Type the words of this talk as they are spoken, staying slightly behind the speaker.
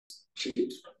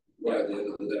cheap right at the end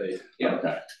of the day.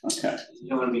 Yeah. Okay. You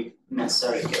don't want to be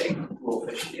necessarily getting raw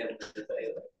fish at the end of the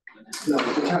day. No,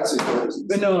 the cats is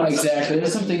but no, exactly.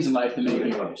 There's some things in life that make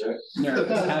you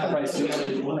half price too.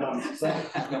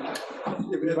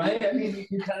 Right? I mean,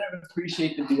 you kind of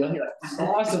appreciate the deal. You're like, it's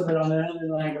awesome, but on the end,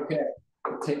 you're like, okay,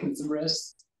 taking some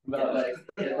risks. But like,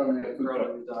 rolling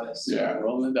the dice. Yeah,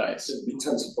 rolling the dice. We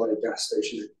tend to buy a gas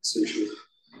station sushi.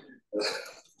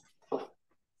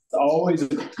 Always.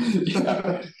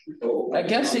 Yeah. At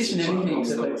gas station, anything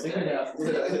except like figured out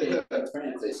in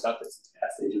France, they stopped at the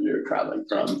gas station. We were traveling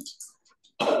from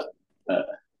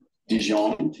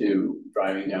Dijon to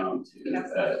driving down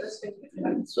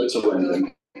to Switzerland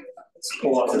and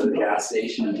pull up to the gas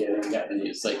station and getting that, and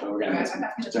it's like, oh, we're gonna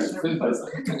get some food, but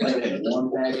like they had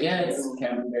warm baguettes,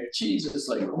 camembert cheese. It's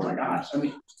like, oh my gosh. I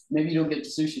mean, maybe you don't get the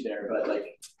sushi there, but like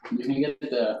you can get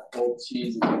the old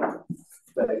cheese and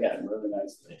baguette really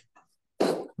nicely.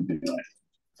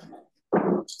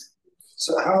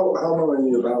 So how long are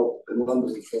you about in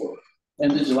London for?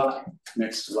 End of July,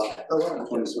 next July, Oh, wow.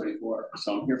 2024.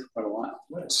 So I'm here for quite a while.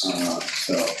 Nice.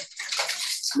 So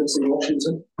missing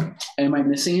Washington? Am I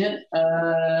missing it?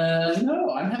 No,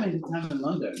 I'm having a good time in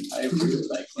London. I really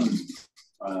like London.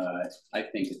 I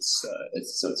think it's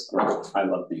great. I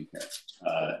love being here.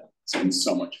 It's been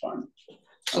so much fun.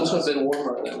 It's also a bit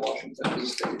warmer than Washington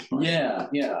these days. Yeah.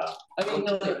 I mean,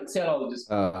 like Seattle just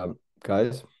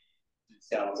guys.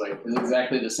 Seattle's like it's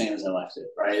exactly the same as I left it.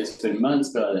 Right? It's been months,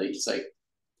 but it's like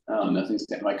nothing's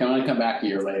like when I come back a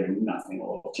year later, nothing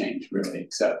will change really,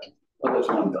 except there's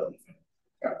one building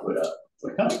got put up. It's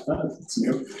like, oh, it's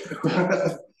new.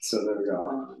 So there we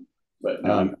go. But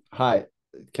hi,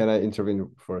 can I intervene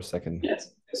for a second?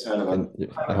 Yes.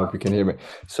 I hope you can hear me.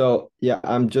 So yeah,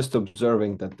 I'm just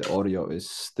observing that the audio is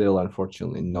still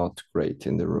unfortunately not great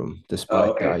in the room,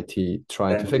 despite the IT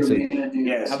trying to fix it.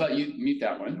 Yes. How about you mute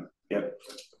that one? Yep.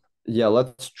 Yeah,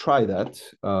 let's try that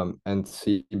and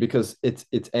see, because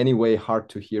it's anyway hard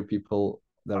to hear people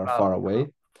that are far away.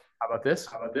 How about this?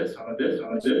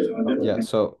 Yeah,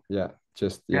 so yeah,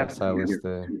 just silence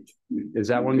the. Is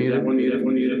that one muted?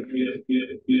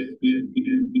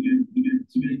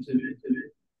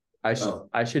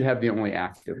 I should have the only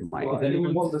active mic.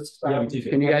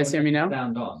 Can you guys hear me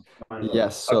now?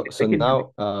 Yes. So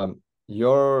now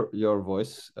your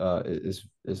voice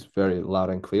is very loud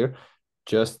and clear.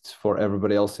 Just for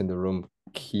everybody else in the room,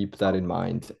 keep that in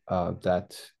mind.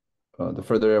 That the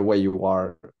further away you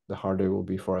are, the harder it will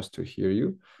be for us to hear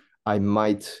you. I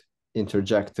might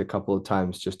interject a couple of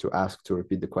times just to ask to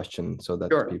repeat the question so that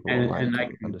people online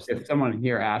can understand. If someone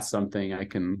here asks something, I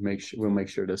can we'll make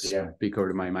sure to speak over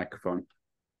to my microphone.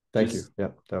 Thank you. Yeah,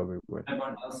 that would be great.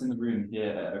 Everyone else in the room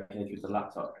here okay with the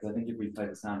laptop? Because I think if we play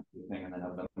the sound thing and then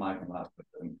have the mic and laptop,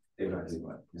 then it won't really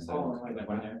work. So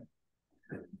everyone here.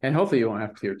 And hopefully you won't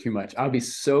have to clear too much. I'll be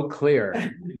so clear.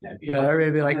 Everybody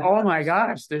will be like, oh my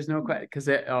gosh, there's no question. Because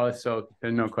so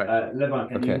there's no question.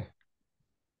 Okay.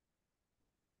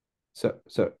 So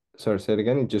sorry, say it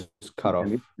again. It just cut off.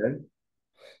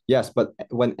 Yes, but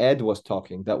when Ed was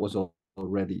talking, that was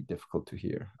already difficult to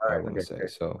hear. I want to say.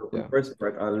 So yeah. First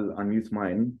part, I'll unmute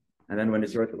mine, and then when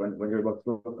you're about to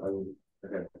talk, I will.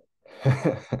 Okay.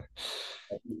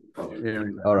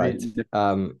 All right.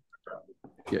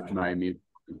 Get my mute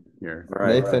here.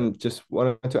 Right. Nathan, just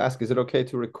wanted to ask: is it okay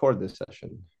to record this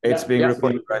session? It's being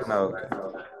recorded right now.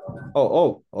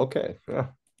 Oh, okay. Yeah.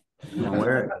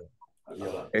 Where?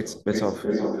 It's off.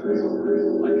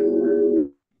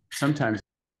 Sometimes.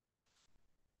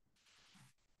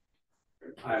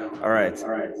 All right.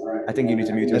 I think you need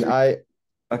to mute yourself.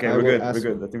 Okay, we're good. I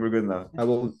think we're good now. I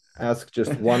will ask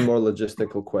just one more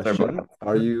logistical question.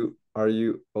 Are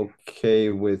you okay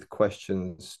with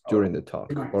questions during the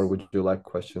talk, or would you like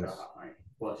questions?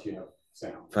 Plus, you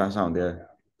have sound, yeah.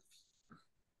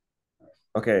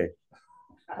 Okay.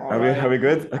 Are we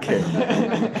good? Okay.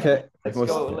 Okay.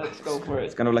 Let's go for it.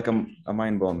 It's kind of like a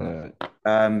mind bomb.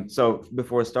 So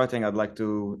before starting, I'd like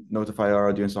to notify our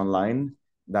audience online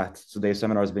that today's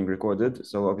seminar is being recorded.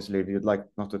 So obviously, if you'd like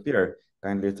not to appear,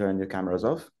 kindly turn your cameras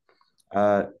off.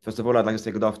 First of all, I'd like to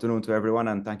say good afternoon to everyone,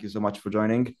 and thank you so much for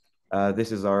joining.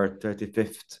 This is our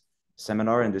 35th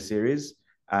seminar in the series.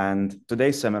 And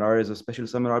today's seminar is a special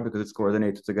seminar because it's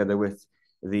coordinated together with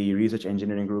the research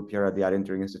engineering group here at the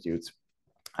Turing Institute.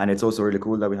 And it's also really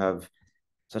cool that we have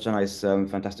such a nice,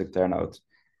 fantastic turnout.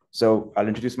 So I'll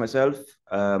introduce myself.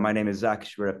 My name is Zach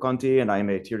Shwerep-Conti, and I'm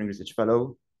a Turing Research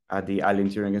Fellow at the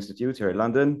Turing Institute here in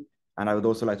London. And I would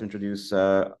also like to introduce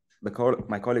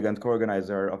my colleague and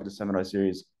co-organizer of the seminar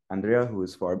series, Andrea, who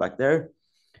is far back there.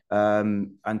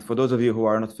 And for those of you who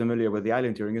are not familiar with the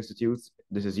Alan Turing Institute,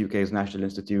 this is UK's National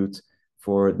Institute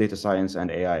for Data Science and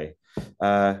AI.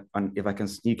 And if I can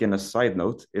sneak in a side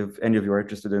note, if any of you are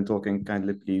interested in talking,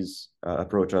 kindly please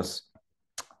approach us.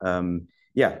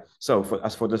 Yeah, so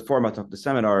as for the format of the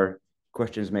seminar,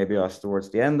 questions may be asked towards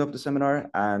the end of the seminar,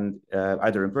 and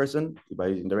either in person by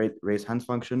using the raise hand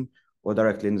function or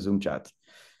directly in the Zoom chat.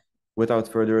 Without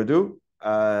further ado,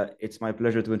 it's my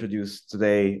pleasure to introduce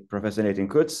today Professor Nathan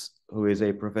Kutz, who is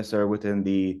a professor within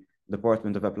the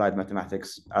Department of Applied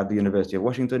Mathematics at the University of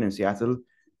Washington in Seattle,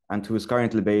 and who is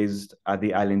currently based at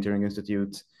the Alan Turing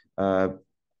Institute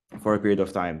for a period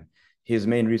of time. His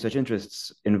main research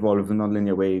interests involve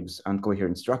nonlinear waves and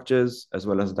coherent structures, as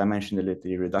well as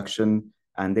dimensionality reduction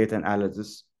and data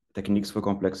analysis techniques for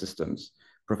complex systems.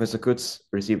 Professor Kutz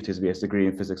received his BS degree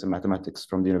in physics and mathematics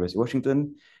from the University of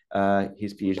Washington,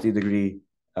 his PhD degree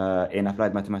in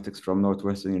applied mathematics from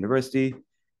Northwestern University,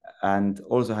 and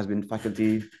also has been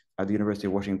faculty at the University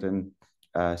of Washington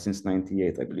since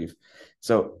 '98, I believe.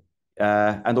 So,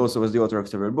 and also was the author of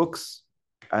several books,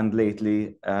 and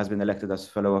lately has been elected as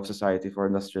Fellow of Society for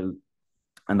Industrial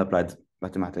and Applied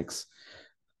Mathematics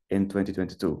in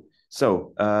 2022.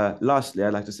 So lastly,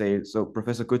 I'd like to say, so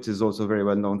Professor Kutz is also very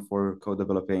well known for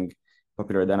co-developing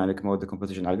popular dynamic mode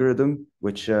decomposition algorithm,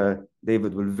 which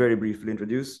David will very briefly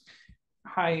introduce.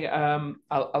 Hi,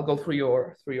 I'll go through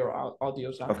your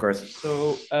audio, Zach. Of course.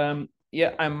 So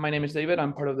yeah, my name is David.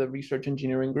 I'm part of the research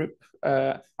engineering group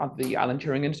at the Alan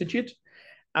Turing Institute.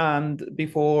 And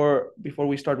before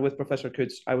we start with Professor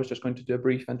Kutz, I was just going to do a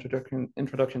brief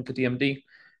introduction to DMD.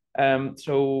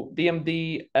 So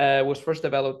DMD was first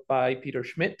developed by Peter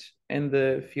Schmidt in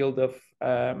the field of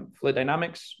fluid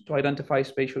dynamics to identify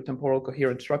spatiotemporal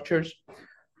coherent structures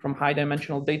from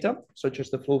high-dimensional data, such as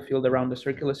the flow field around the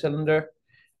circular cylinder.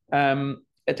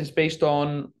 It is based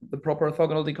on the proper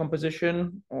orthogonal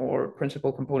decomposition or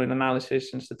principal component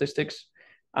analysis and statistics,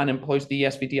 and employs the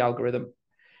SVD algorithm.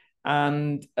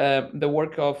 And the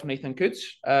work of Nathan Kutz,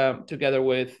 together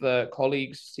with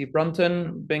colleagues Steve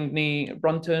Brunton, Bingney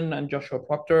Brunton, and Joshua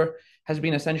Proctor, has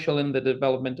been essential in the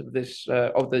development of this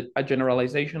a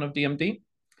generalization of DMD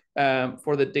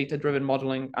for the data-driven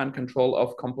modeling and control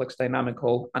of complex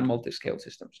dynamical and multiscale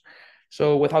systems.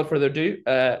 So without further ado,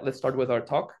 let's start with our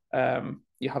talk.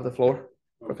 You have the floor,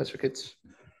 Professor Kutz.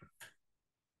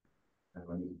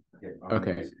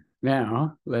 Okay.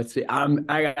 Now, let's see.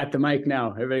 I got the mic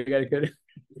now. Everybody got it good?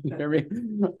 Hear me?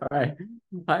 All right.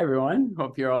 Hi, everyone.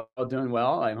 Hope you're all doing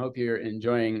well. I hope you're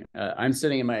enjoying. I'm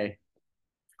sitting in my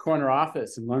corner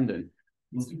office in London.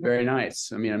 It's very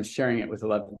nice. I mean, I'm sharing it with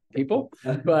 11 people,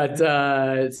 but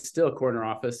it's still a corner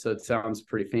office, so it sounds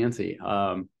pretty fancy.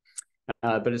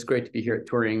 But it's great to be here at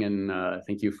Turing, and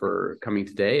thank you for coming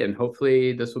today. And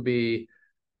hopefully this will be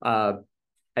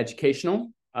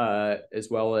educational, as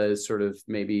well as sort of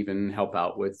maybe even help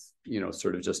out with,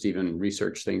 sort of just even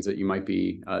research things that you might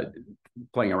be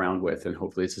playing around with. And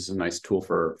hopefully this is a nice tool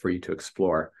for you to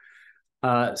explore.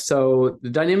 So the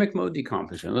dynamic mode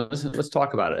decomposition, let's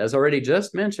talk about it. As already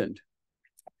just mentioned,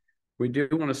 we do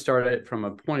want to start it from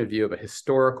a point of view of a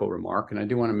historical remark. And I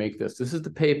do want to make this is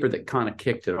the paper that kind of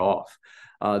kicked it off.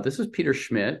 This is Peter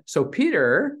Schmidt. So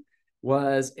Peter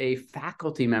was a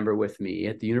faculty member with me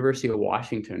at the University of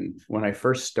Washington when I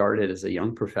first started as a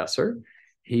young professor.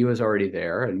 He was already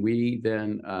there, and we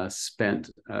then spent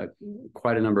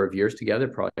quite a number of years together,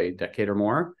 probably a decade or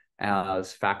more,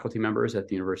 as faculty members at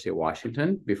the University of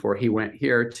Washington before he went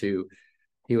here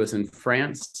he was in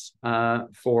France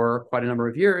for quite a number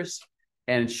of years.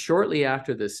 And shortly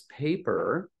after this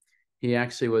paper, he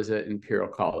actually was at Imperial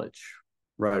College,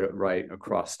 right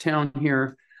across town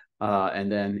here.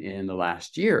 And then in the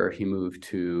last year, he moved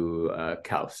to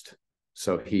KAUST.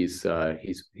 So he's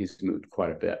moved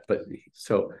quite a bit. But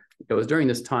so it was during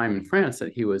this time in France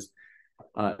that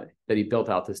he built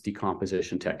out this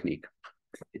decomposition technique.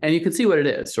 And you can see what it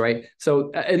is, right?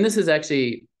 So, and this is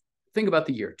actually, think about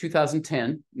the year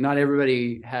 2010. Not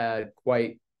everybody had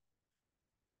quite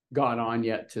gone on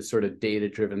yet to sort of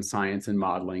data-driven science and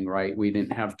modeling, right? We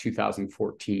didn't have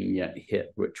 2014 yet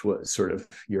hit, which was sort of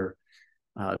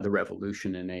the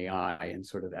revolution in AI and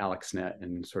sort of AlexNet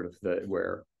and sort of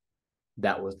where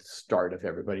that was the start of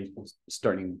everybody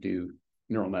starting to do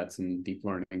neural nets and deep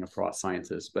learning across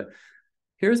sciences. But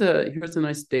here's a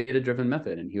nice data-driven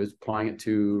method, and he was applying it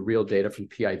to real data from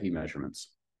PIV measurements.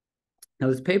 Now,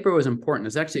 this paper was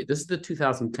important. This is the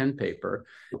 2010 paper.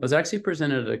 It was actually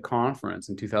presented at a conference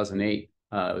in 2008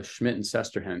 with Schmidt and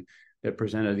Sesterhen that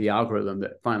presented the algorithm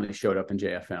that finally showed up in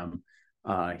JFM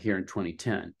here in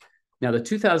 2010. Now, the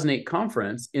 2008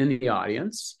 conference, in the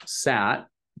audience sat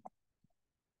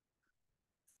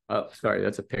Oh, sorry,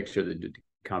 that's a picture of the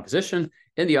decomposition.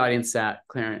 In the audience sat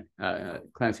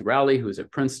Clancy Rowley, who's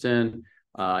at Princeton,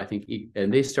 I think,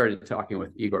 and they started talking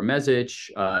with Igor Mezich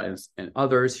and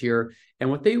others here. And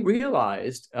what they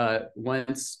realized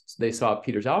once they saw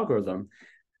Peter's algorithm,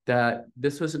 that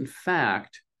this was in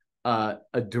fact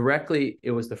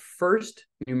it was the first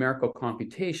numerical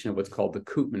computation of what's called the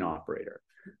Koopman operator.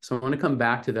 So I want to come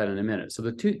back to that in a minute. So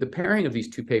the pairing of these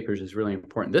two papers is really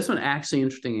important. This one actually,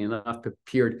 interestingly enough,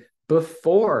 appeared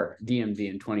before DMD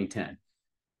in 2010.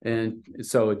 And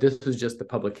so this was just the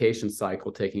publication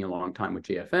cycle taking a long time with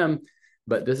JFM,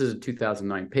 but this is a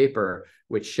 2009 paper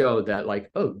which showed that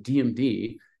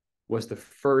DMD was the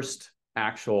first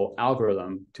actual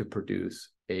algorithm to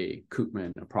produce a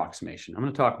Koopman approximation. I'm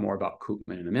going to talk more about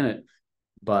Koopman in a minute,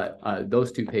 but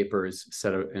those two papers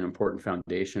set an important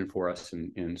foundation for us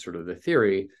in sort of the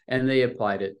theory, and they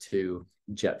applied it to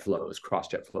jet flows,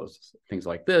 cross-jet flows, things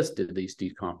like this, did these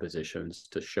decompositions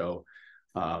to show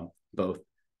both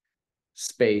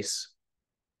space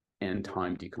and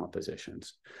time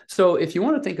decompositions. So if you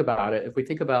want to think about it, if we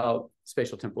think about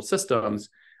spatial temporal systems,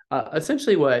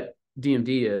 essentially what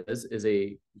DMD is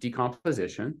a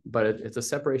decomposition, but it's a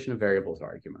separation of variables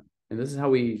argument. And this is how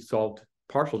we solved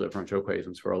partial differential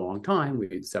equations for a long time.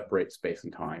 We'd separate space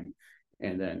and time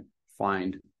and then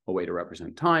find a way to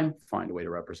represent time, find a way to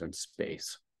represent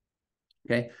space.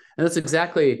 Okay, and that's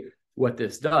exactly what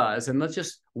this does. And let's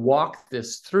just walk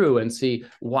this through and see,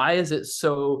 why is it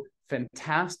so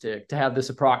fantastic to have this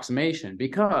approximation?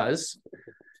 Because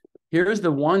here's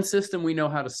the one system we know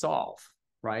how to solve,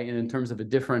 right? And in terms of a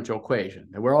differential equation,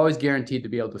 and we're always guaranteed to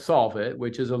be able to solve it,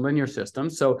 which is a linear system.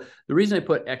 So the reason I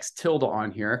put x tilde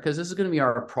on here, because this is going to be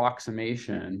our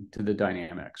approximation to the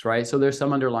dynamics, right? So there's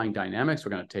some underlying dynamics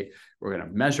we're going to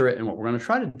measure it. And what we're going to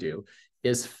try to do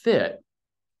is fit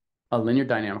a linear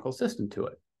dynamical system to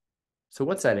it. So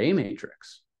what's that A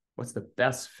matrix? What's the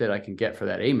best fit I can get for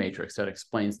that A matrix that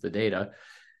explains the data?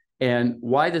 And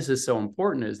why this is so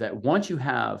important is that once you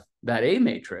have that A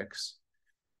matrix,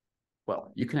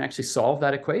 well, you can actually solve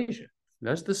that equation.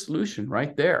 That's the solution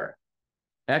right there.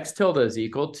 X tilde is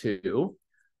equal to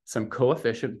some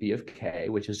coefficient b of k,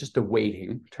 which is just a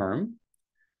weighting term,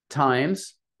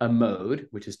 times a mode,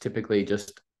 which is typically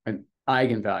just an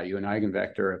eigenvalue,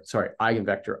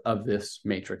 eigenvector of this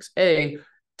matrix A,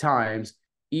 times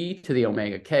e to the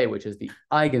omega k, which is the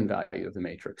eigenvalue of the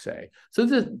matrix A. So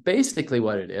this is basically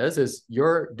what it is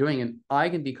you're doing an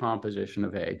eigendecomposition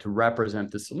of A to represent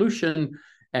the solution.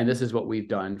 And this is what we've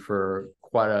done for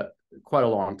quite a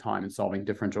long time in solving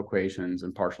differential equations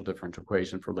and partial differential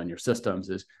equation for linear systems,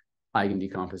 is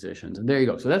eigendecompositions. And there you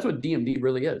go. So that's what DMD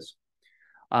really is.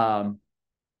 And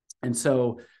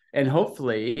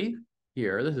hopefully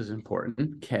here, this is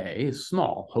important, K is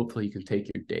small. Hopefully you can take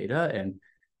your data and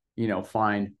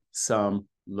find some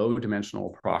low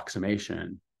dimensional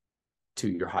approximation to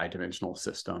your high dimensional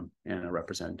system and a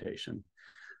representation.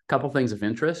 A couple things of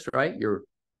interest, right?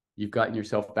 You've gotten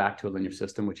yourself back to a linear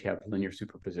system, which you have linear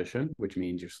superposition, which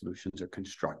means your solutions are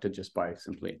constructed just by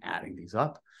simply adding these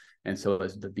up. And so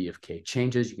as the B of K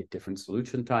changes, you get different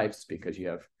solution types because you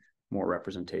have more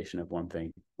representation of one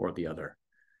thing or the other.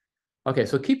 Okay,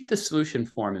 so keep the solution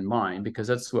form in mind, because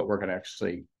that's what we're going to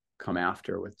actually come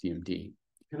after with DMD.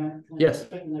 Yes.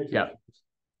 Yeah.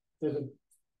 The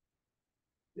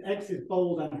X is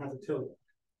bold and has a tilde.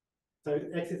 So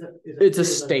X is it's a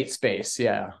state space,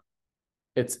 yeah.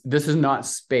 This is not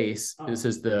space. Oh.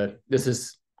 This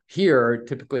is here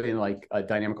typically in like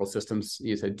dynamical systems.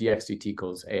 You said dx dt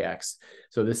equals ax.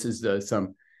 So this is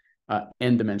some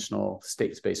n-dimensional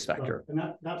state space vector. Right.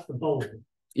 And that's the bold.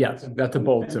 Yeah, that's a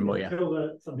bold symbol. Yeah.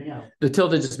 Tilde something else. The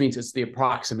tilde just means it's the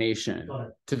approximation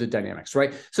to the dynamics,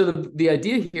 right? So the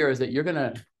idea here is that you're going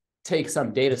to take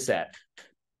some data set,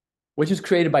 which is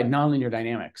created by nonlinear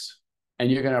dynamics,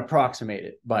 and you're going to approximate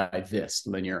it by this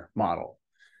linear model.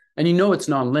 And it's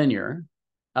nonlinear,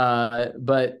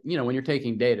 but when you're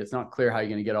taking data, it's not clear how you're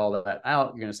going to get all of that out.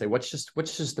 You're going to say, what's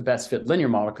just the best fit linear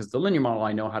model? Because the linear model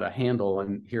I know how to handle,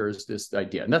 and here's this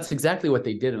idea. And that's exactly what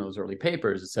they did in those early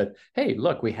papers. It said, hey,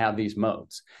 look, we have these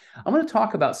modes. I'm going to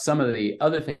talk about some of the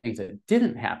other things that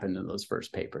didn't happen in those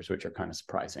first papers, which are kind of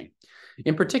surprising.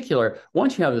 In particular,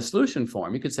 once you have the solution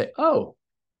form, you could say, oh,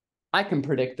 I can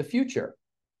predict the future,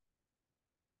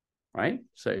 right?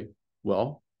 Say,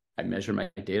 well, I measure my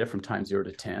data from time 0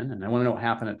 to 10, and I want to know what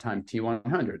happened at time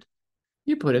t100.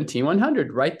 You put in t100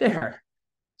 right there.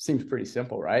 Seems pretty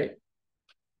simple, right?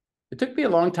 It took me a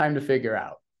long time to figure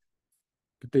out,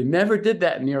 but they never did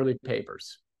that in the early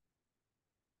papers.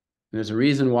 And there's a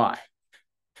reason why.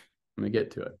 Let me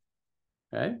get to it,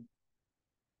 okay?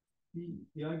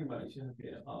 The arguments you have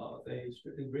here, are they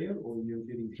strictly real or you're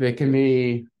getting? They can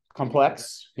be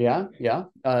complex. Yeah.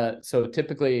 So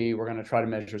typically we're going to try to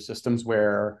measure systems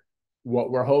where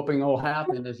what we're hoping will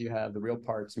happen is you have the real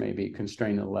parts maybe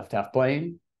constrained in the left half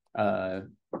plane. Or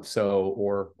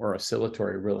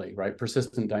oscillatory, really, right?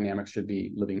 Persistent dynamics should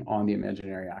be living on the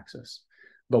imaginary axis,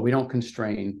 but we don't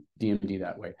constrain DMD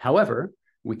that way. However,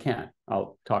 we can.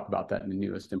 I'll talk about that in the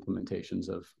newest implementations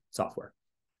of software.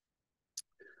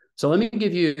 So let me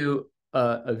give you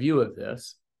a view of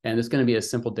this, and it's going to be a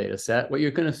simple data set. What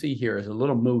you're going to see here is a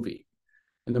little movie,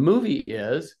 and the movie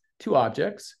is two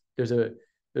objects. There's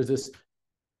this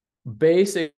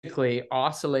basically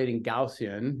oscillating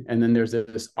Gaussian, and then there's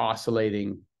this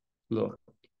oscillating little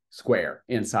square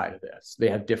inside of this. They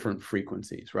have different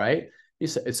frequencies, right?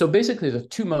 So basically, it's a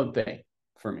two-mode thing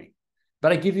for me.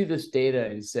 But I give you this data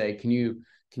and say, can you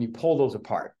pull those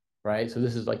apart, right? So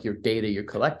this is like your data you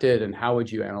collected, and how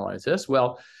would you analyze this?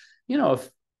 Well, if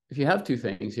you have two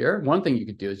things here, one thing you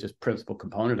could do is just principal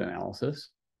component analysis,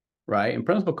 right? And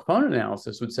principal component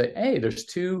analysis would say, hey,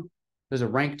 there's a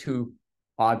rank 2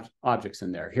 objects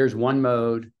in there. Here's one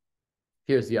mode,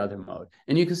 here's the other mode.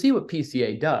 And you can see what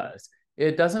PCA does.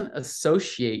 It doesn't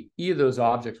associate either of those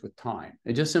objects with time.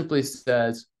 It just simply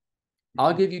says,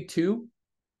 I'll give you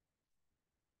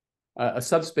a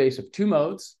subspace of two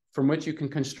modes from which you can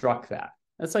construct that.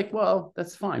 It's like, well,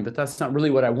 that's fine, but that's not really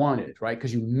what I wanted, right?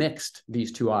 Because you mixed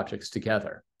these two objects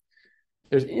together.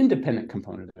 There's independent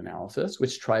component analysis,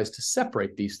 which tries to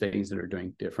separate these things that are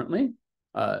doing differently.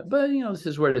 But this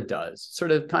is what it does.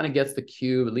 Sort of kind of gets the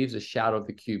cube, it leaves a shadow of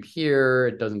the cube here.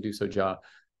 It doesn't do such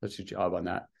a job on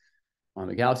that, on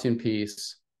the Gaussian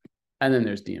piece. And then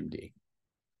there's DMD.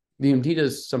 DMD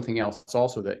does something else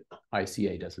also that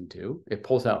ICA doesn't do. It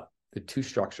pulls out the two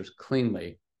structures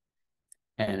cleanly,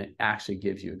 and it actually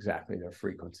gives you exactly their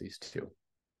frequencies too.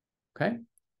 Okay,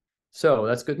 so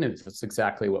that's good news. That's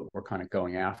exactly what we're kind of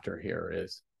going after here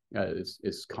is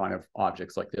kind of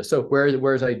objects like this. So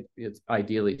where's it's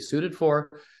ideally suited for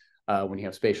when you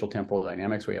have spatial temporal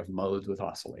dynamics, where you have modes with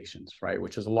oscillations, right?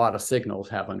 Which is a lot of signals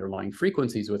have underlying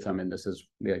frequencies with them, and this is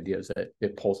the idea is that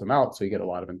it pulls them out, so you get a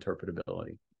lot of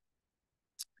interpretability.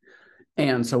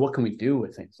 And so what can we do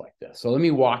with things like this? So let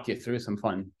me walk you through some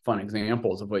fun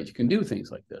examples of what you can do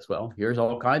things like this. Well, here's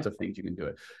all kinds of things you can do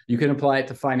it. You can apply it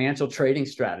to financial trading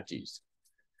strategies.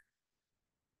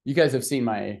 You guys have seen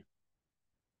my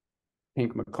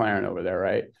pink McLaren over there,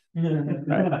 right?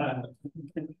 Right.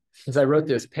 Because I wrote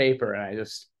this paper and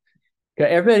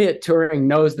everybody at Turing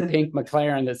knows the pink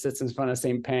McLaren that sits in front of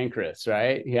St. Pancras,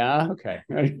 right? Yeah, okay.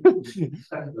 Oh,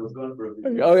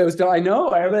 it was done. I know.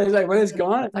 Everybody's like, what is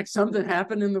gone? It's like something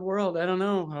happened in the world. I don't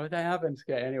know how that happened.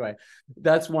 Okay, anyway,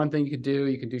 that's one thing you could do.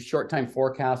 You can do short time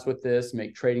forecasts with this,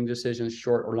 make trading decisions,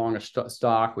 short or long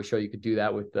stock. We show you could do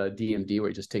that with the DMD, where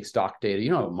you just take stock data. You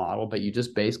don't have a model, but you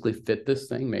just basically fit this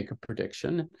thing, make a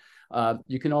prediction.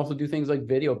 You can also do things like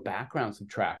video background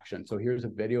subtraction. So here's a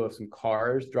video of some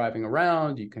cars driving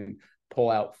around. You can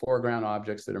pull out foreground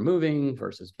objects that are moving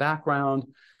versus background.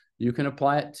 You can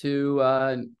apply it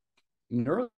to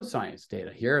neuroscience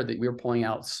data here that we're pulling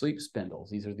out sleep spindles.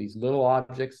 These are these little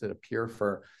objects that appear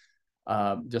for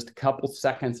just a couple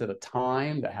seconds at a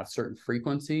time that have certain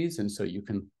frequencies. And so you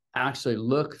can actually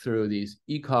look through these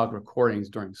ECOG recordings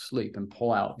during sleep and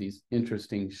pull out these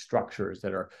interesting structures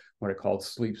that are what are called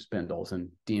sleep spindles, and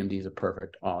DMD is a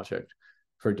perfect object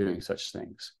for doing such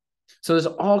things. So there's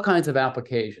all kinds of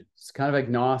applications. It's kind of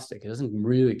agnostic. It doesn't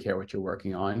really care what you're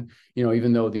working on,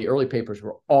 even though the early papers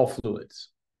were all fluids,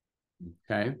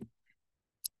 okay?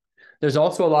 There's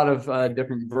also a lot of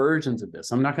different versions of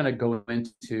this. I'm not going to go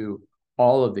into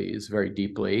all of these very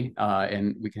deeply,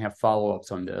 and we can have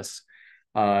follow-ups on this.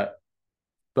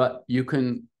 But you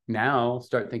can now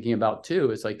start thinking about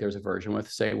too, it's like there's a version with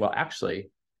say, well,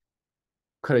 actually,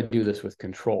 could I do this with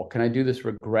control? Can I do this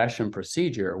regression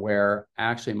procedure where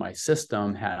actually my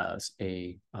system has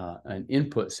an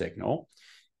input signal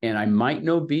and I might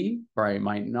know B or I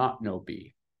might not know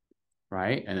B,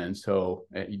 right? And then so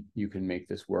you can make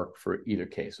this work for either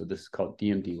case. So this is called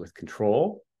DMD with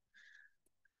control.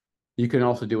 You can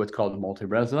also do what's called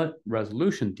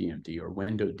multi-resolution DMD or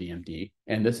window DMD.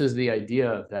 And this is the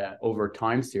idea that over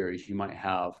time series, you might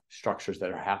have structures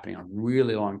that are happening on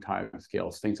really long time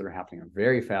scales, things that are happening on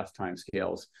very fast time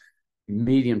scales,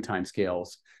 medium time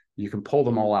scales. You can pull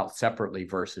them all out separately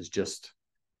versus just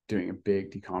doing a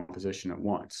big decomposition at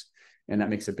once. And that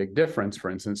makes a big difference. For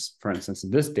instance,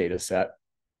 in this data set,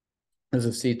 there's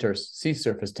a sea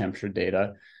surface temperature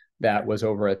data that was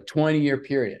over a 20-year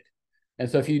period. And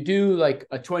so if you do like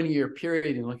a 20-year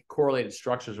period and look at correlated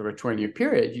structures over a 20-year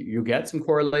period, you get some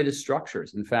correlated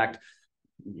structures. In fact,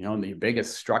 you know, the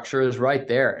biggest structure is right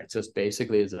there. It's just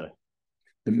basically the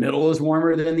middle is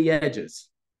warmer than the edges,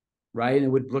 right? And it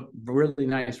would look really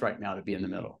nice right now to be in the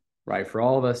middle, right? For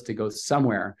all of us to go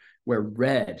somewhere where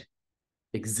red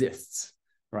exists,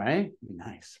 right?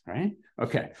 Nice, right?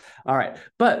 Okay, all right.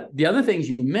 But the other things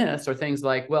you miss are things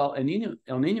like, well,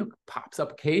 El Nino pops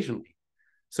up occasionally.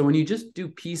 So when you just do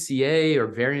PCA or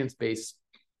variance-based,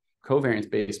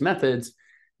 covariance-based methods,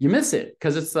 you miss it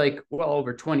because it's like, well,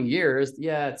 over 20 years,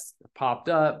 yeah, it's popped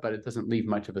up, but it doesn't leave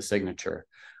much of a signature.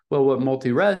 Well, what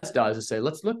multi-res does is say,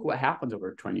 let's look what happens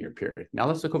over a 20-year period. Now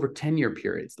let's look over 10-year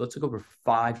periods. Let's look over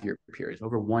 5-year periods,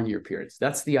 over 1-year periods.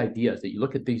 That's the idea, is that you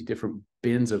look at these different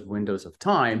bins of windows of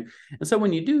time. And so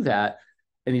when you do that,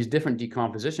 and these different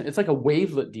decomposition, it's like a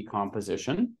wavelet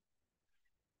decomposition,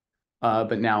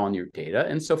 but now on your data.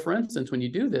 And so for instance, when you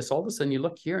do this, all of a sudden you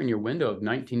look here in your window of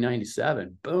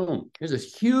 1997, boom, there's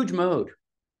this huge mode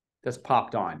that's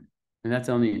popped on, and that's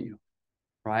El Nino,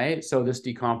 right? So this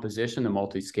decomposition, the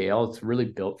multiscale, it's really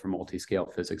built for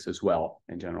multiscale physics as well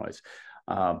in general.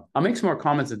 I'll make some more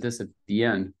comments at this at the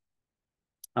end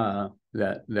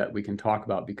that we can talk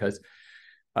about, because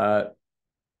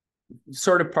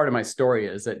sort of part of my story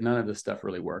is that none of this stuff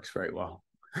really works very well.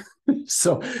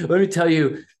 So let me tell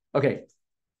you, okay,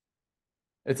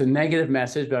 it's a negative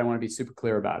message, but I want to be super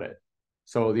clear about it.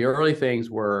 So the early things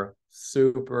were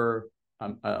super,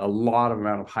 a lot of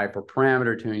amount of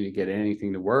hyperparameter tuning to get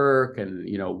anything to work. And,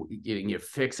 you know, you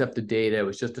fix up the data. It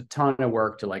was just a ton of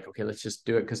work to like, okay, let's just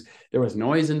do it, because there was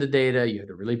noise in the data. You had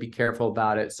to really be careful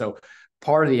about it. So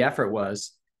part of the effort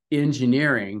was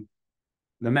engineering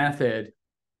the method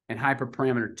and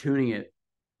hyperparameter tuning it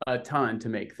a ton to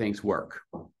make things work.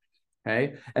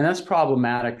 Okay, and that's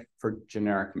problematic for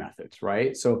generic methods,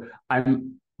 right? So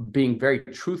I'm being very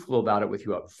truthful about it with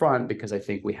you up front, because I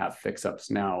think we have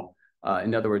fix-ups now.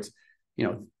 In other words, you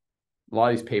know, a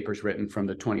lot of these papers written from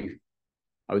the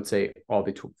I would say all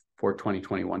before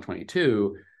 2021,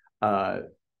 22,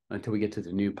 until we get to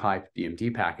the new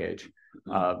PyDMD package,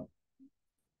 are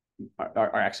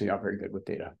actually not very good with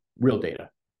data, real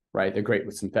data, right? They're great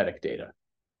with synthetic data,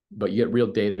 but you get real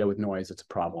data with noise, it's a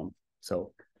problem.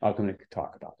 So I'm going to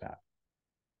talk about that.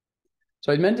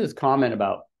 So I meant this comment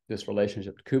about this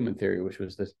relationship to Koopman theory, which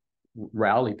was this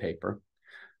Rowley paper.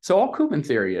 So all Koopman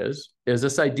theory is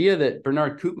this idea that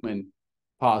Bernard Koopman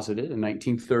posited in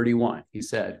 1931. He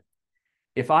said,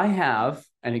 if I have,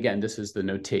 and again, this is the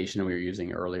notation we were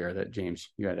using earlier that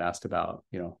James, you had asked about,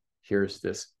 you know, here's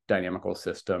this dynamical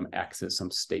system, X is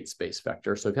some state space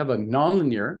vector. So if you have a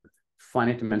nonlinear,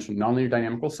 finite dimensional nonlinear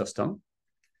dynamical system,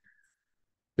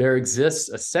 there exists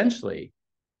essentially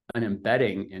an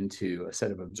embedding into a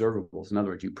set of observables. In other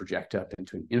words, you project up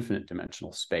into an infinite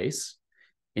dimensional space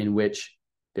in which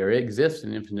there exists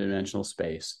an infinite dimensional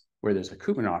space where there's a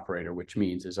Koopman operator, which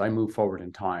means as I move forward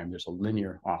in time, there's a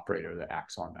linear operator that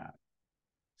acts on that.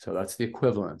 So that's the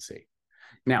equivalency.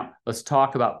 Now, let's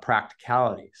talk about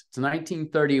practicalities. It's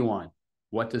 1931.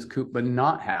 What does Koopman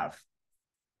not have?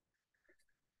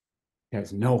 He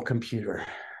has no computer.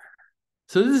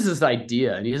 So this is this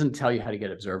idea, and he doesn't tell you how to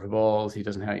get observables. He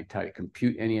doesn't tell you how to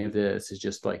compute any of this. It's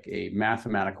just like a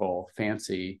mathematical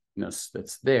fanciness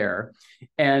that's there.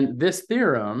 And this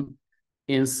theorem,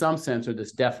 in some sense, or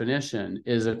this definition,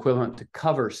 is equivalent to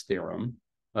Cover's theorem,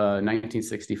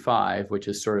 1965, which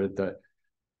is sort of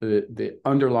the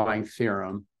underlying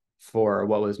theorem for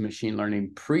what was machine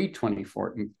learning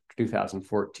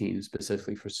pre-2014,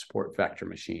 specifically for support vector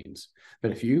machines.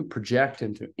 That if you project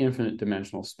into infinite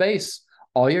dimensional space,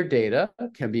 all your data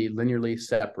can be linearly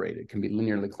separated, can be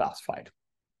linearly classified.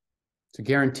 It's a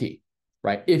guarantee,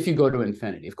 right? If you go to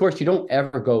infinity. Of course, you don't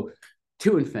ever go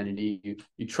to infinity.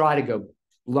 You try to go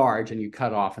large and you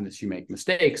cut off unless you make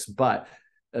mistakes. But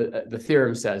the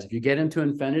theorem says if you get into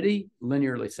infinity,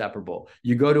 linearly separable.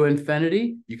 You go to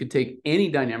infinity, you can take any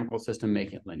dynamical system,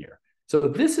 make it linear. So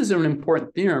this is an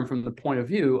important theorem from the point of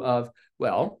view of,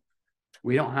 well,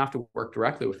 we don't have to work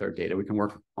directly with our data. We can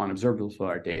work on observables with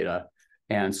our data.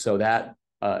 And so that,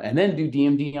 and then do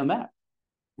DMD on that,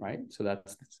 right? So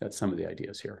that's some of the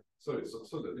ideas here. So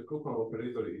the Koopman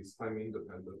operator is time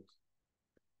independent.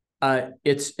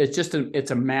 It's just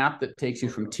it's a map that takes you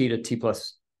from t to t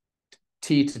plus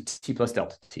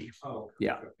delta t. Oh,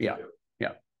 yeah.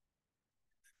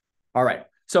 All right.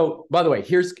 So by the way,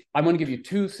 I'm going to give you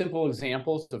two simple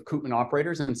examples of Koopman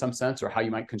operators in some sense, or how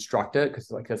you might construct it, because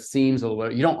like it seems a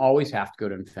little. You don't always have to go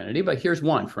to infinity, but here's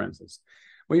one, for instance.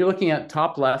 When you're looking at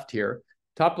top left here,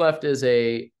 top left is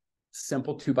a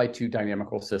simple 2x2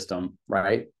 dynamical system,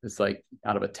 right? It's like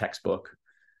out of a textbook.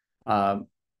 And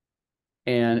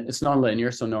it's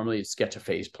nonlinear, so normally you sketch a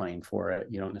phase plane for it.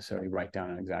 You don't necessarily write down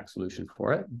an exact solution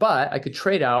for it. But I could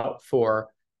trade out for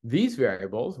these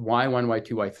variables, y1,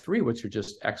 y2, y3, which are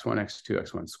just x1, x2,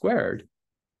 x1 squared.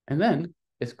 And then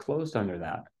it's closed under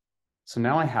that. So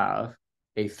now I have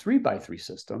a 3x3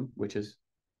 system, which is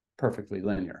perfectly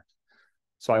linear.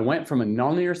 So I went from a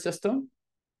nonlinear system.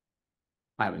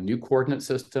 I have a new coordinate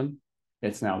system.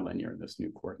 It's now linear in this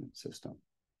new coordinate system,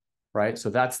 right? So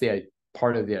that's the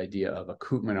part of the idea of a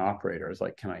Koopman operator is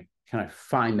like, can I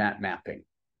find that mapping?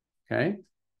 Okay.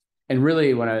 And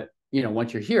really when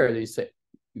once you're here, they say,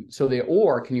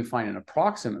 or can you find an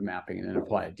approximate mapping and then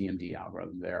apply a DMD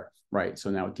algorithm there, right? So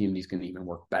now DMD is going to even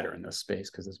work better in this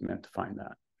space because it's meant to find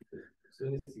that. So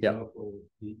in this example,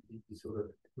 you sort of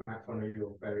map one of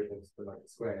your variables to like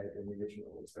squared and the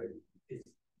original. So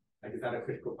is that a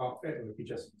critical part of it, or if you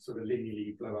just sort of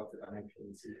linearly blow up the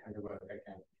dimensions, you kind of work okay?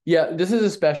 Yeah, this is a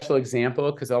special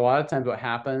example because a lot of times what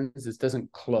happens is it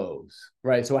doesn't close,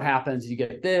 right? So what happens, you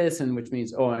get this, and which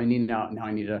means, oh, I need now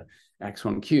I need a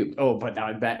x1 cubed. Oh, but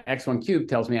now that x1 cubed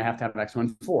tells me I have to have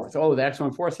x1 fourth. Oh, the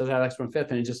x1 fourth says I have x1 fifth,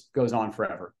 and it just goes on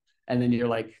forever. And then you're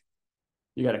like,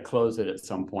 you got to close it at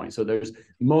some point. So there's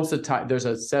most of the time, there's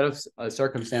a set of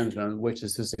circumstances on which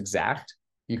this is exact.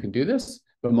 You can do this,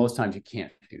 but most times you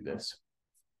can't do this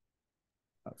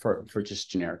for just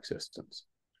generic systems.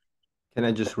 Can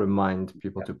I just remind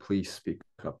people to please speak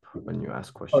up when you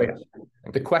ask questions? Oh,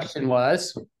 yeah. The question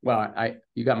was, well,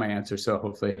 you got my answer, so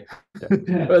hopefully.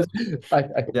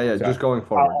 Yeah, just going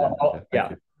forward.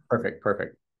 Yeah,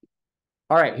 perfect.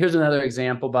 All right, here's another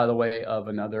example, by the way, of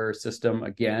another system,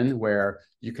 again, where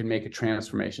you can make a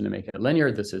transformation to make it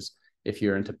linear. This is if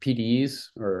you're into PDEs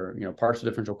or partial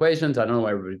differential equations. I don't know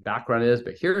what everybody's background is,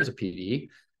 but here's a PDE.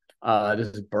 This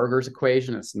is Berger's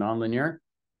equation. It's nonlinear.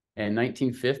 In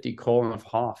 1950,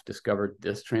 Kohlhoff discovered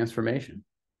this transformation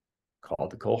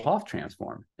called the Kohlhoff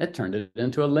transform. It turned it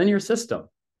into a linear system.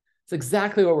 It's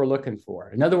exactly what we're looking for.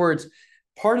 In other words,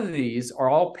 part of these are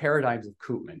all paradigms of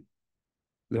Koopman.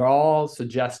 They're all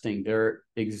suggesting there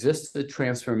exists a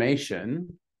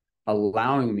transformation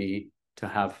allowing me to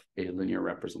have a linear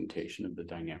representation of the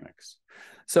dynamics.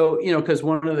 So, because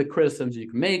one of the criticisms you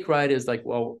can make, right, is like,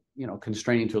 well,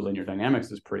 constraining to a linear dynamics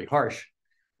is pretty harsh.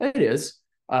 It is.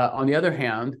 On the other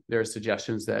hand, there are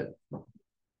suggestions that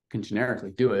can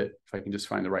generically do it if I can just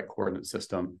find the right coordinate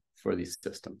system for these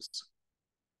systems.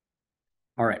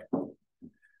 All right.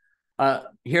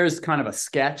 Here's kind of a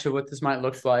sketch of what this might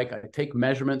look like. I take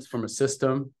measurements from a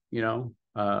system,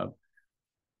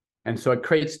 and so it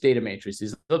creates data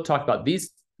matrices. They'll talk about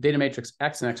these data matrix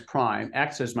X and X prime.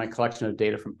 X is my collection of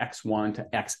data from X1 to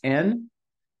Xn.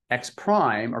 X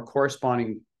prime are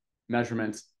corresponding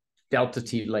measurements delta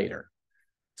T later.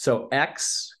 So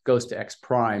X goes to X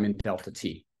prime in delta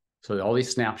T. So all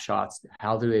these snapshots,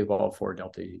 how do they evolve for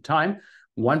delta T time?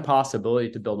 One possibility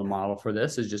to build a model for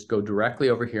this is just go directly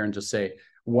over here and just say,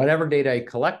 whatever data I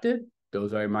collected,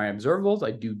 those are my observables. I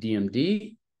do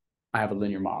DMD. I have a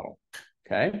linear model.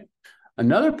 Okay.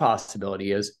 Another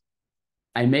possibility is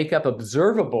I make up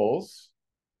observables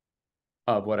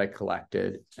of what I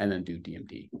collected and then do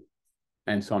DMD.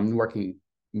 And so I'm working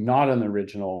not on the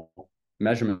original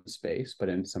measurement space, but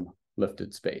in some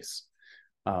lifted space.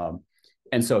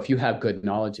 And so if you have good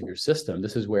knowledge of your system,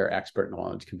 this is where expert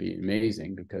knowledge can be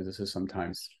amazing, because this is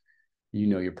sometimes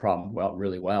your problem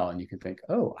really well, and you can think,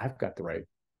 oh, I've got the right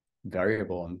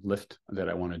variable and lift that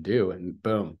I want to do, and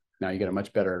boom, now you get a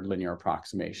much better linear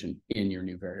approximation in your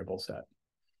new variable set.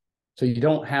 So you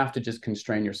don't have to just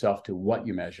constrain yourself to what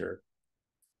you measure.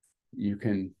 You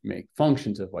can make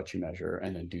functions of what you measure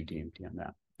and then do DMD on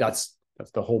that. That's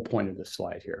the whole point of this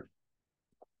slide here.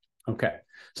 Okay,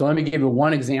 so let me give you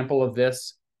one example of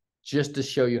this just to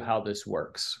show you how this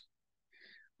works.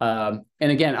 And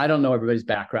again, I don't know everybody's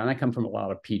background. I come from a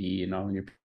lot of PD and nonlinear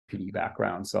PD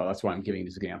background, so that's why I'm giving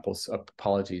these examples.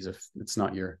 Apologies if it's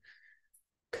not your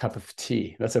cup of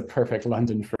tea. That's a perfect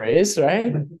London phrase,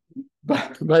 right?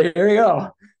 but here we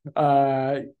go.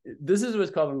 This is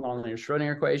what's called a nonlinear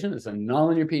Schrodinger equation. It's a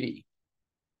nonlinear PD.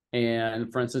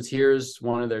 And for instance, here's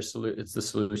one of their it's the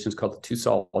solutions called the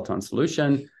two-soliton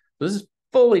solution. This is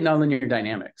fully nonlinear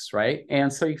dynamics, right?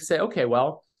 And so you can say, okay,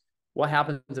 well, what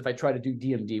happens if I try to do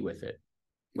DMD with it?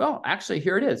 Well, actually,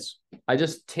 here it is. I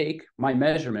just take my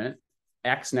measurement.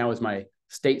 X now is my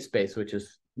state space, which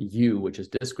is U, which is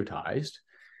discretized.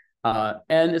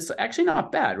 And it's actually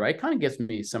not bad, right? Kind of gives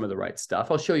me some of the right stuff.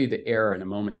 I'll show you the error in a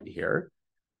moment here.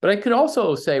 But I could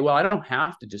also say, well, I don't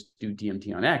have to just do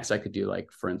DMD on X. I could do, like,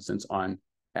 for instance, on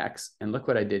x, and look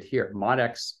what I did here, mod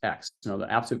x, x, the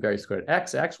absolute value squared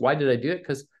x, x. Why did I do it?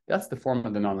 Because that's the form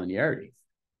of the nonlinearity.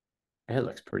 It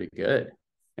looks pretty good.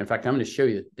 In fact, I'm going to show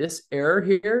you that this error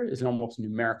here is an almost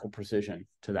numerical precision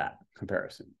to that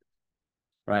comparison,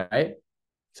 right?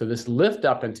 So this lift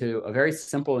up into a very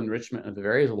simple enrichment of the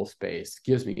variable space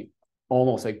gives me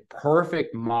almost a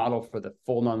perfect model for the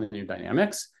full nonlinear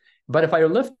dynamics. But if I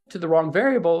lift to the wrong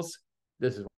variables,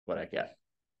 this is what I get.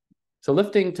 So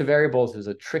lifting to variables is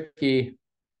a tricky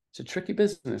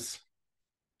business.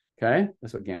 Okay,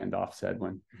 that's what Gandalf said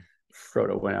when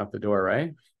Frodo went out the door, right?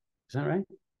 Is that right?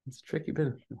 It's a tricky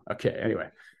business. Okay, anyway.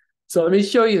 So let me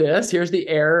show you this. Here's the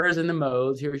errors in the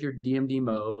modes. Here's your DMD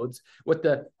modes. What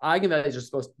the eigenvalues are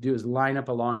supposed to do is line up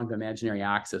along the imaginary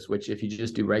axis, which if you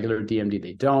just do regular DMD,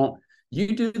 they don't.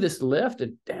 You do this lift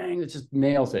and dang, it just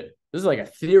nails it. This is like a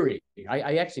theory.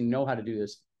 I actually know how to do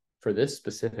this for this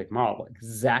specific model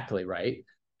exactly right,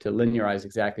 to linearize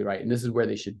exactly right. And this is where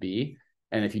they should be.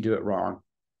 And if you do it wrong,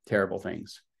 terrible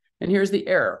things. And here's the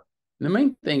error. And the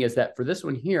main thing is that for this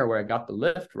one here, where I got the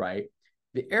lift right,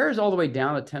 the error is all the way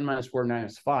down to 10 minus 4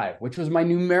 minus 5, which was my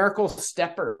numerical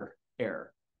stepper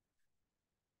error.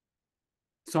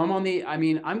 So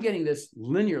I'm getting this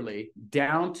linearly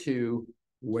down to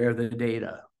where the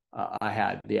data, I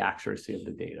had the accuracy of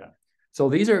the data. So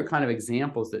these are kind of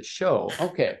examples that show,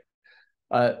 okay,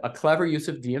 a clever use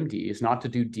of DMD is not to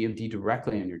do DMD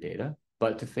directly on your data,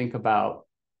 but to think about,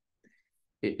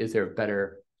 is there a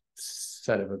better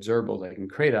set of observables I can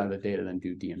create out of the data than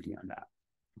do DMD on that?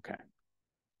 Okay.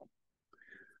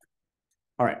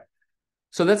 All right.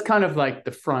 So that's kind of like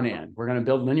the front end. We're going to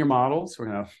build linear models. We're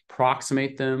going to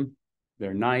approximate them.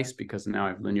 They're nice because now I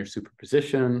have linear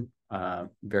superposition,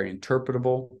 very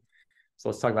interpretable. So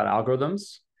let's talk about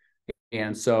algorithms.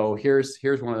 And so here's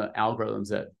one of the algorithms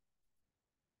that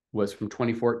was from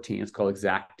 2014. It's called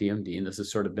exact DMD, and this has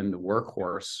sort of been the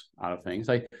workhorse out of things.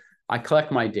 I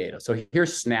collect my data. So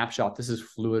here's snapshot. This is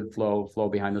fluid flow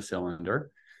behind the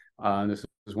cylinder. This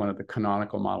is one of the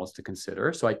canonical models to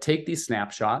consider. So I take these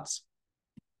snapshots.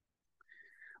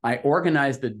 I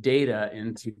organize the data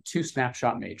into two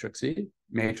snapshot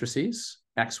matrices,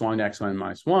 x1 to x1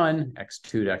 minus 1, x2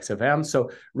 to x of m. So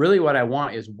really what I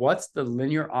want is what's the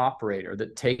linear operator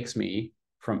that takes me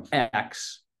from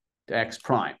x to x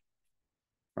prime,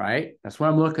 right? That's what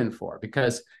I'm looking for,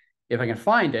 because if I can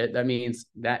find it, that means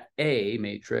that A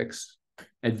matrix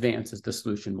advances to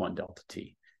solution 1 delta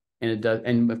t. And it does,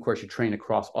 and of course you train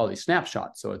across all these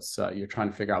snapshots. So it's you're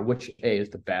trying to figure out which A is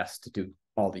the best to do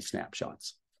all these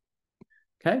snapshots.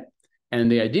 Okay.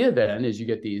 And the idea then is you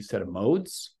get these set of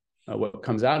modes. What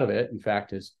comes out of it, in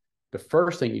fact, is the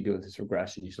first thing you do with this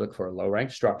regression, you look for a low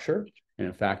rank structure. And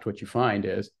in fact, what you find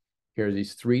is here are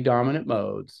these 3 dominant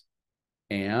modes,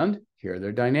 and here are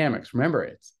their dynamics. Remember,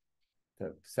 it's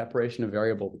the separation of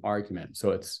variable argument.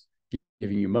 So it's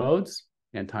giving you modes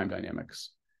and time dynamics.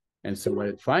 And so what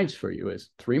it finds for you is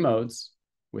 3 modes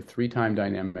with 3 time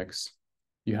dynamics.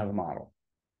 You have a model.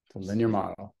 It's a linear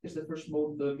model. Is the first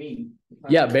mode the mean?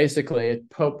 Yeah, basically it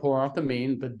pull out the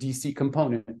mean, the DC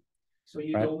component. So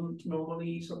you right? don't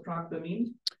normally subtract the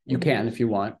mean? You can if you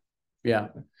want. Yeah.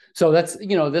 So that's,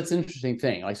 that's an interesting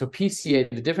thing. Like, so PCA,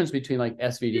 the difference between like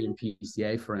SVD and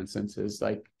PCA, for instance, is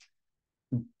like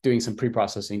doing some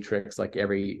pre-processing tricks, like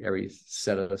every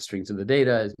set of strings of the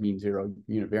data is mean 0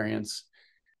 unit variance.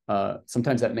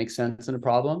 Sometimes that makes sense in a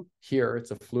problem. Here,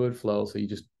 it's a fluid flow, so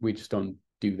we just don't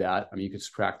do that. I mean, you could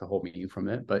subtract the whole mean from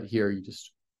it, but here you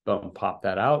just pop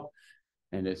that out,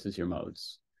 and this is your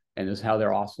modes. And this is how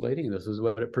they're oscillating, and this is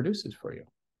what it produces for you.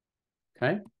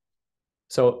 Okay?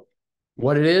 So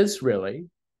what it is really,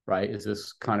 right, is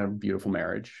this kind of beautiful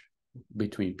marriage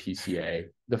between PCA,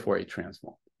 the Fourier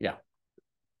transform. Yeah.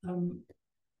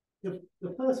 The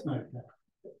first note there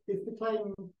is the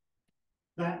claim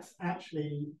that's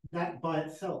actually, that by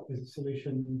itself is a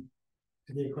solution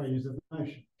to the equations of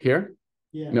motion. Here?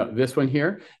 Yeah. No, this one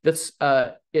here. That's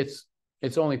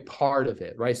it's only part of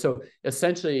it, right? So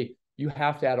essentially you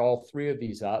have to add all 3 of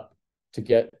these up to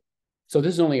get, so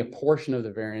this is only a portion of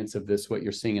the variance of this, what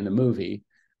you're seeing in the movie,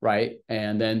 right?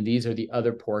 And then these are the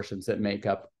other portions that make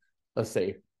up, let's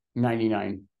say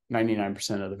 99%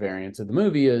 of the variance of the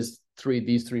movie is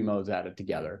these 3 modes added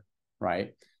together,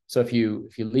 right? So if you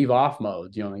leave off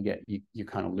modes, you only get, you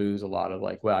kind of lose a lot of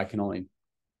like, well, I can only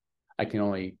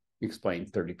explain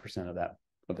 30% of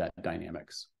that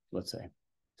dynamics, let's say,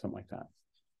 something like that.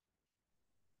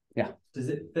 Yeah. Does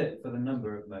it fit for the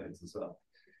number of modes as well?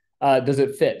 Does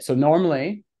it fit? So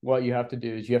normally what you have to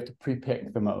do is you have to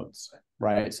pre-pick the modes,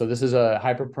 right? So this is a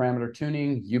hyperparameter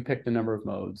tuning. You pick the number of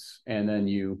modes, and then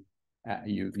you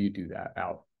do that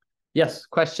out. Yes,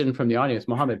 question from the audience,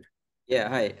 Mohammed. Yeah,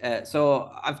 hi. So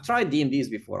I've tried DMDs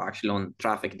before, actually, on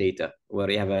traffic data, where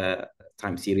you have a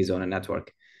time series on a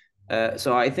network.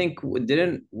 So I think it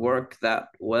didn't work that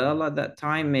well at that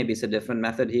time. Maybe it's a different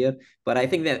method here. But I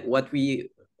think that what we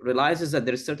realize is that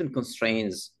there are certain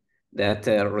constraints that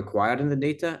are required in the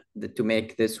data to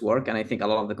make this work. And I think a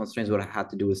lot of the constraints would have had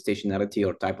to do with stationarity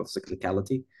or type of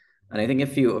cyclicality. And I think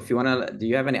if you want to, do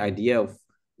you have any idea of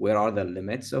where are the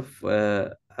limits of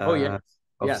Oh, yeah.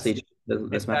 Yes.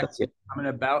 This method? Yeah. I'm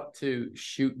about to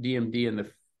shoot DMD in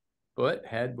the foot,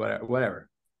 head, whatever.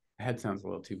 Head sounds a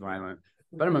little too violent,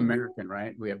 but I'm American,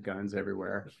 right? We have guns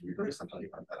everywhere.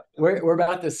 We're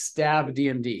about to stab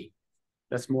DMD.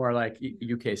 That's more like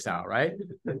UK style, right?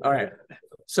 All right.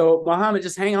 So Mohammed,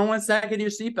 just hang on 1 second, your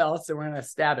seatbelts, and we're gonna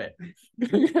stab it.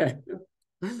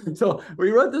 So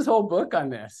we wrote this whole book on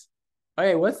this.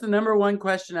 Okay, what's the #1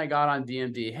 question I got on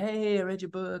DMD? Hey, I read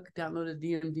your book, downloaded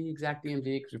DMD, exact DMD,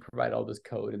 because we provide all this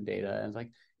code and data. And it's like,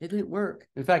 it didn't work.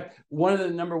 In fact, one of the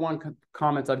 #1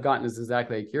 comments I've gotten is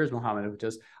exactly like yours, Mohammed, which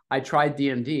is, I tried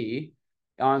DMD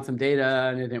on some data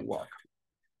and it didn't work.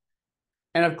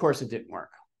 And of course it didn't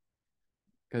work,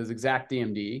 because exact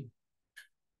DMD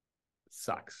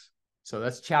sucks. So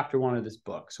that's chapter 1 of this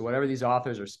book. So whatever these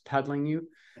authors are peddling you,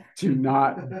 do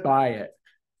not buy it.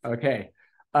 Okay.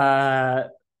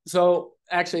 So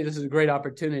actually, this is a great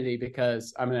opportunity,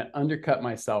 because I'm going to undercut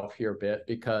myself here a bit,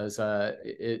 because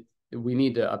we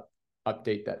need to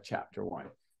update that chapter 1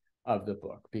 of the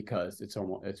book, because it's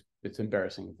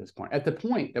embarrassing at this point. At the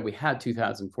point that we had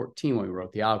 2014 when we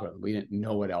wrote the algorithm, we didn't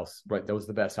know what else, right? That was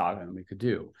the best algorithm we could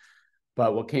do.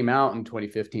 But what came out in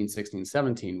 2015, 16,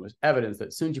 17 was evidence that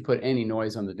as soon as you put any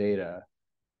noise on the data,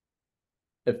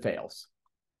 it fails.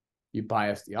 You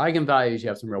bias the eigenvalues, you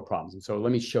have some real problems. And so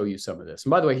let me show you some of this. And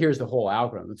by the way, here's the whole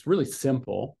algorithm. It's really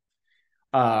simple.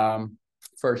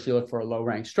 First, you look for a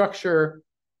low-rank structure.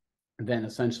 Then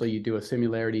essentially you do a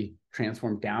similarity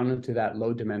transform down into that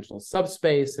low-dimensional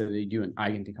subspace, and you do an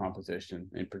eigendecomposition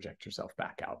and project yourself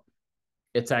back out.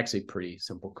 It's actually pretty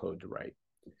simple code to write.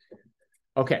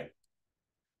 Okay.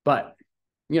 But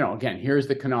again, here's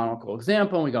the canonical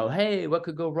example. And we go, hey, what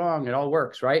could go wrong? It all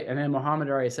works, right? And then Mohammed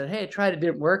already said, hey, I tried it,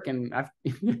 didn't work. And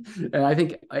I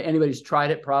think anybody's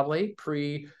tried it probably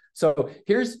So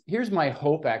here's my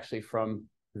hope actually from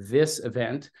this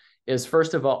event is,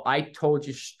 first of all, I told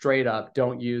you straight up,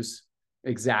 don't use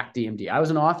exact DMD. I was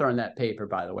an author on that paper,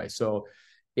 by the way. So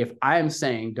if I'm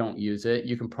saying don't use it,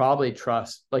 you can probably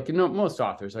trust, most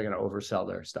authors are going to oversell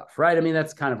their stuff, right? I mean,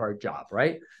 that's kind of our job,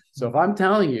 right? So if I'm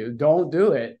telling you don't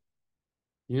do it,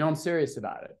 I'm serious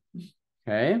about it.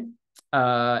 Okay.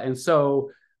 And so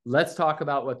let's talk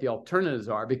about what the alternatives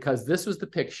are, because this was the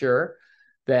picture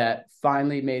that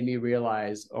finally made me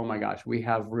realize, oh my gosh, we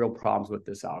have real problems with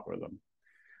this algorithm.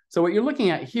 So what you're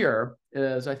looking at here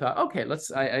is, I thought, okay,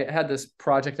 I had this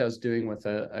project I was doing with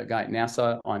a guy at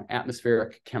NASA on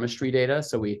atmospheric chemistry data.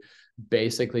 So we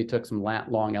basically took some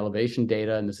long elevation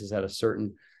data, and this is at a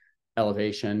certain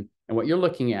elevation. And what you're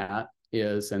looking at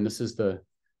is, and this is the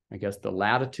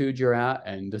latitude you're at,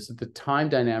 and this is the time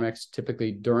dynamics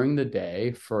typically during the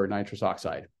day for nitrous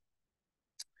oxide.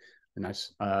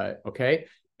 Nice. Okay.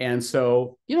 And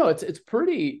so,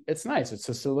 it's nice. It's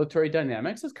oscillatory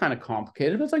dynamics. It's kind of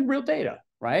complicated, but it's like real data,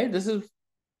 right? This is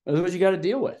what you got to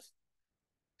deal with.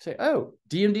 Say, oh,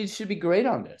 DMD should be great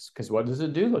on this, because what does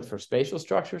it do? Look for spatial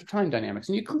structures, time dynamics.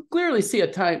 And you can clearly see a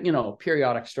time,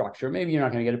 periodic structure. Maybe you're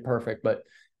not going to get it perfect, but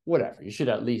whatever. You should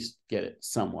at least get it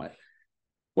somewhat.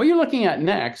 What you're looking at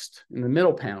next in the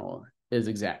middle panel is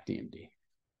exact DMD.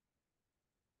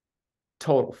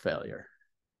 Total failure.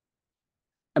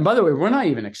 And by the way, we're not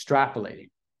even extrapolating.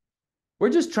 We're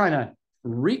just trying to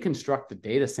reconstruct the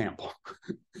data sample.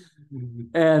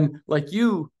 And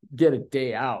you get a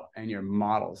day out and your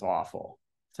model's awful.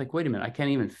 It's like, wait a minute, I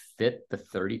can't even fit the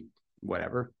 30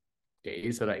 whatever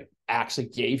days that I actually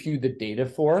gave you the data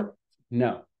for.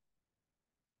 No.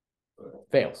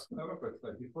 Fails.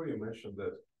 Before you mentioned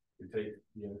that you take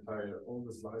all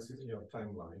the slices in your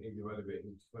timeline and divide it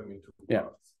into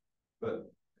parts. But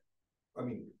I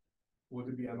mean, would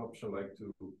it be an option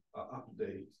to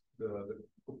update the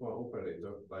coupon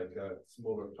operator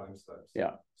smaller time steps?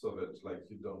 Yeah. So that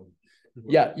you don't.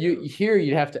 Yeah,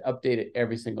 you'd have to update it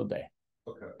every single day.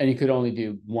 Okay. And you could only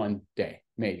do 1 day,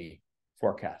 maybe,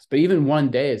 forecast. But even 1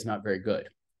 day is not very good,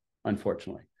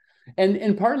 unfortunately.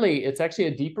 And partly it's actually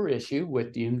a deeper issue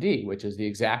with DMD, which is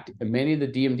many of the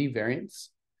DMD variants,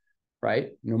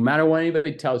 right? No matter what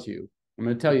anybody tells you, I'm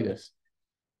going to tell you this.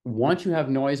 Once you have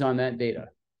noise on that data,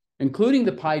 including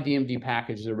the PyDMD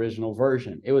package's original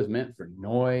version, it was meant for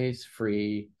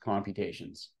noise-free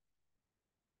computations.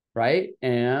 right?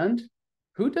 And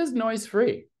who does noise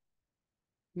free?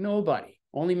 Nobody,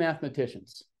 only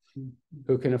mathematicians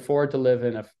who can afford to live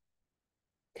in a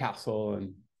castle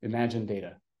and imagine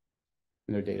data.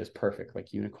 And their data is perfect,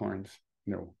 like unicorns,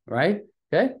 right?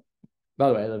 Okay. By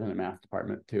the way, I live in the math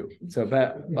department too. So,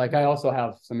 but like I also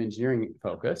have some engineering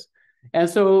focus. And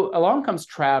so along comes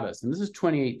Travis, and this is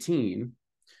 2018.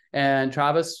 And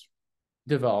Travis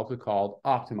developed what's called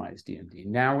optimized DMD.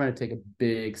 Now we're going to take a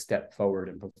big step forward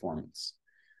in performance.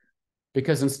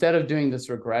 Because instead of doing this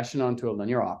regression onto a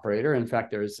linear operator, in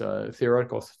fact, there's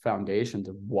theoretical foundations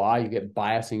of why you get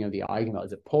biasing of the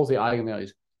eigenvalues. It pulls the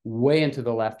eigenvalues way into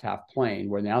the left half plane,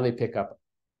 where now they pick up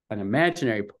an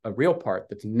imaginary, a real part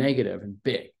that's negative and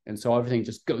big. And so everything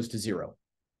just goes to zero.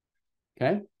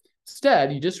 Okay.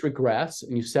 Instead, you just regress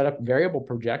and you set up variable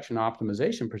projection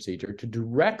optimization procedure to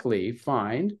directly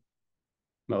find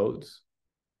modes,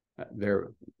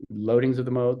 their loadings of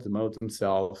the modes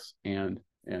themselves, and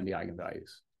the eigenvalues.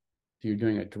 So you're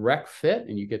doing a direct fit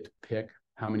and you get to pick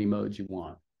how many modes you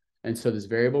want. And so this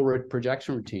variable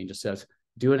projection routine just says,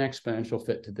 do an exponential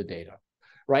fit to the data,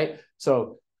 right?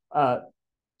 So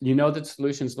you know that the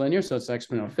solution is linear, so it's an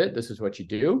exponential fit. This is what you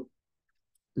do.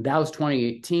 That was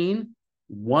 2018.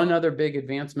 One other big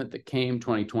advancement that came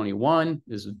 2021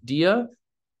 is DIA.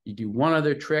 You do one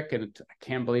other trick, and I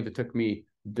can't believe it took me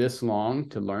this long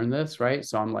to learn this, right?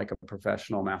 So I'm like a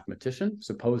professional mathematician,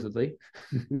 supposedly.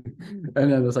 And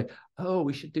then it was like, oh,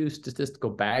 we should do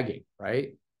statistical bagging,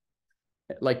 right?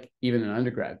 Like even an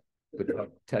undergrad would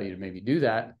tell you to maybe do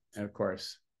that. And of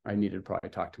course, I needed to probably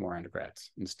talk to more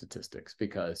undergrads in statistics,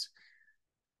 because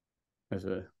as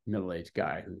a middle-aged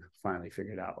guy who finally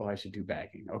figured out, oh, I should do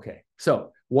bagging. Okay,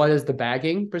 so what is the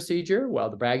bagging procedure? Well,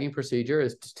 the bagging procedure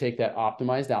is to take that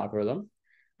optimized algorithm,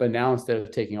 but now instead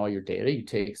of taking all your data, you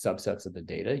take subsets of the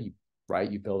data,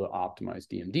 you build an optimized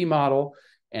DMD model.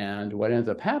 And what ends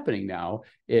up happening now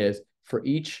is for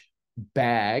each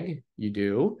bag you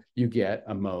do, you get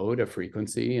a mode, a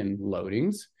frequency, and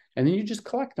loadings, and then you just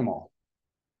collect them all.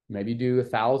 Maybe do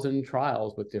 1,000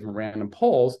 trials with different random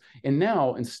polls. And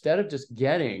now, instead of just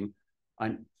getting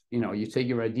you say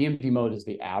your DMD mode is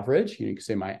the average, you could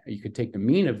say you could take the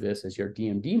mean of this as your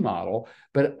DMD model,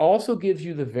 but it also gives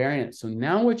you the variance. So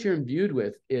now what you're imbued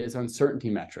with is uncertainty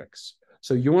metrics.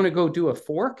 So you want to go do a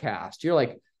forecast. You're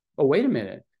like, oh, wait a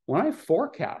minute. When I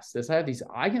forecast this, I have these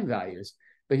eigenvalues,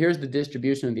 but here's the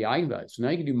distribution of the eigenvalues. So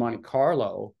now you can do Monte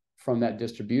Carlo from that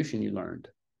distribution you learned.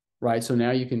 Right. So now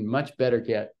you can much better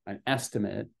get an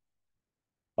estimate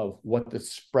of what the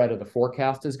spread of the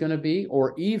forecast is going to be,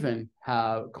 or even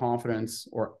have confidence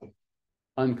or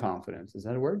unconfidence. Is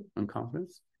that a word?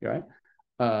 Unconfidence? Right.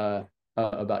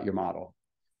 About your model.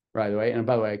 Right away. And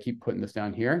by the way, I keep putting this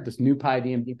down here. This new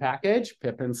PyDMD package,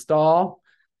 pip install,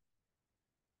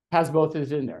 has both of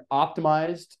these in there,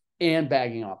 optimized and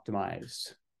bagging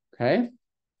optimized. Okay.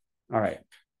 All right.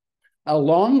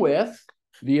 Along with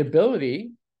the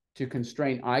ability to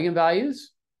constrain eigenvalues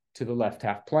to the left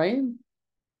half plane,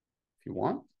 if you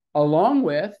want, along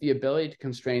with the ability to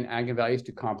constrain eigenvalues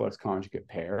to complex conjugate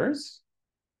pairs,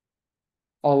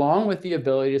 along with the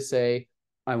ability to say,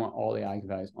 I want all the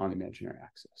eigenvalues on the imaginary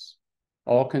axis.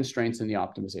 All constraints in the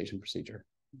optimization procedure.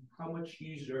 How much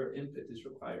user input is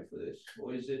required for this?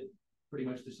 Or is it pretty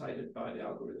much decided by the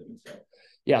algorithm itself?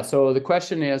 Yeah, so the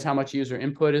question is how much user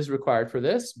input is required for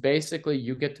this. Basically,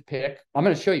 you get to pick. I'm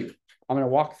going to show you. I'm going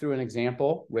to walk through an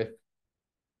example with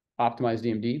optimized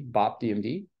DMD, BOP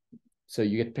DMD. So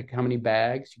you get to pick how many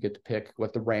bags, you get to pick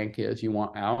what the rank is you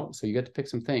want out. So you get to pick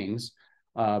some things,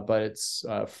 but it's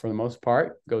for the most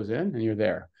part goes in and you're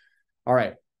there. All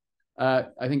right.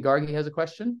 I think Gargi has a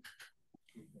question.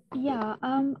 Yeah,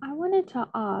 I wanted to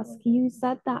ask, you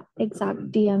said that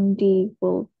exact DMD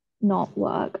will not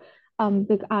work.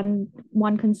 And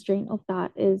one constraint of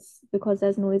that is because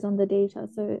there's noise on the data.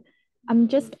 So I'm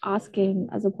just asking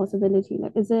as a possibility,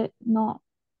 like, is it not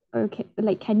okay?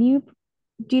 Like,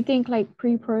 do you think like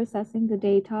pre-processing the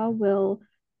data will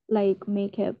like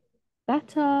make it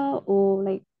better, or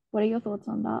like, what are your thoughts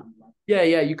on that?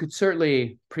 Yeah, you could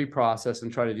certainly pre-process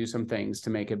and try to do some things to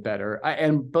make it better.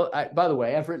 By the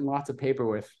way, I've written lots of paper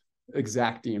with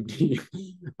exact DMD,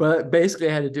 but basically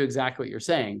I had to do exactly what you're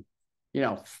saying,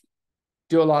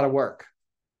 do a lot of work,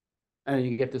 and then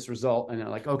you get this result, and they're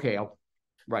like, okay,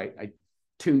 I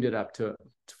tuned it up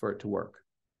for it to work.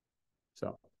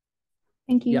 So,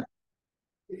 thank you. Yeah.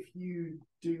 If you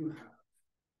do have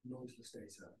noiseless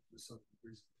data for some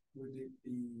reason, would it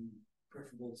be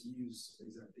preferable to use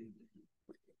exact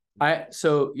DMD?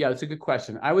 So it's a good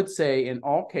question. I would say in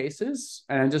all cases,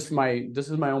 and this is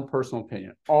my own personal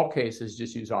opinion, all cases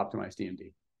just use optimized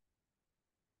DMD.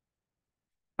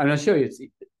 I'm going to show you.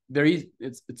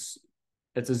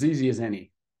 It's as easy as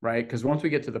any, right? Because once we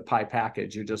get to the Pi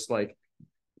package, you're just like,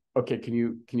 okay, can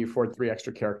you afford 3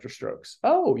 extra character strokes?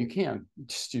 Oh, you can.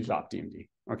 Just use OptDMD.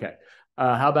 Okay.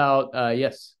 How about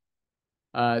yes?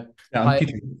 Yeah, I'm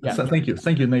kidding. Yeah.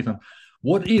 Thank you, Nathan.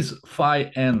 What is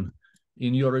phi n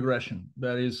in your regression?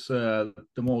 That is the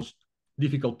most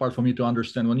difficult part for me to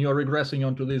understand. When you are regressing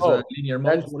onto these linear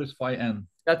modes, what is phi n?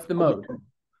 That's the mode.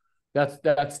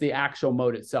 That's the actual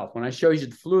mode itself. When I show you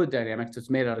the fluid dynamics, it's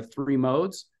made out of 3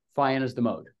 modes. Phi n is the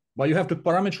mode. But you have to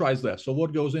parameterize that. So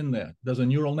what goes in there? Does a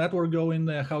neural network go in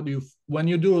there? How do you, when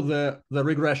you do the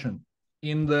regression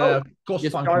in the cost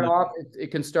function?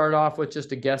 It can start off with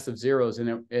just a guess of zeros,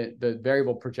 and the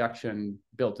variable projection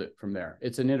built it from there.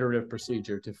 It's an iterative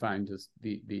procedure to find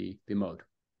the mode.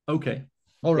 Okay.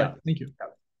 All right. Thank you.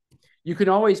 You can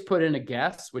always put in a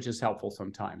guess, which is helpful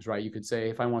sometimes, right? You could say,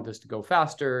 if I want this to go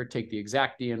faster, take the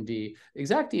exact DMD.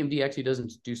 Exact DMD actually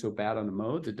doesn't do so bad on the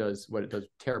modes. It does what it does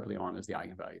terribly on is the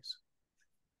eigenvalues.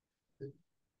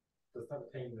 Does that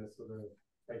obtain the sort of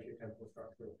spatiotemporal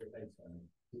structure of the data?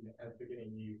 At the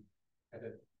beginning, you had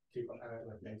a 2 like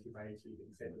 80 by 80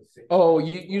 instead of 6. Oh,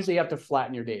 you usually have to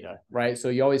flatten your data, right? So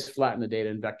you always flatten the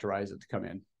data and vectorize it to come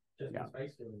in. Just in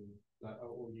space, or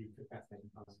you put that thing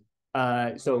past.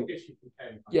 So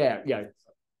yeah.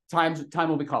 Time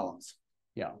will be columns.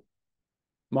 Yeah.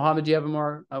 Mohammed, do you have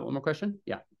one more question?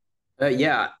 Yeah.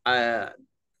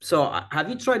 So have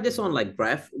you tried this on like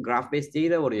graph-based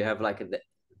data, or do you have like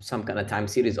some kind of time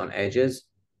series on edges,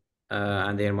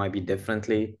 and there might be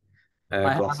differently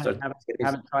clustered? I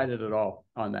haven't tried it at all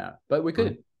on that, but we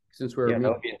could, since we're that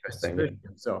would be interesting.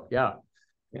 So yeah.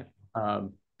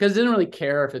 Because it didn't really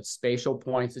care if it's spatial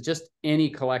points. It's just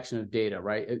any collection of data,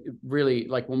 right? It really,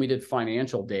 like when we did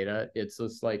financial data, it's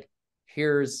just like,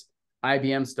 here's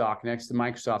IBM stock next to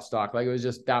Microsoft stock. Like it was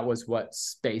just, that was what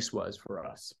space was for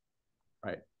us,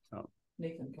 right? So,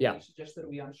 Nathan, can we suggest that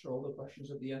we answer all the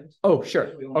questions at the end? Oh,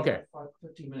 sure. Okay.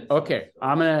 15 minutes. Okay. So.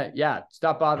 I'm going to,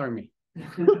 stop bothering me. All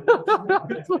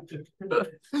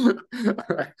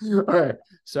right.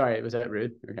 Sorry, was that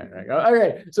rude?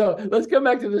 Okay. So let's come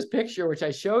back to this picture which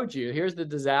I showed you. Here's the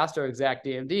disaster exact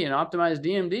DMD, and optimized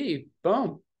DMD.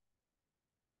 Boom.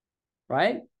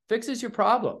 Right? Fixes your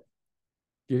problem.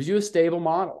 Gives you a stable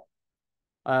model.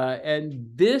 And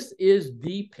this is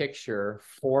the picture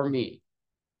for me.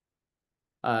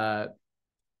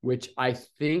 Which I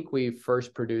think we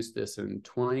first produced this in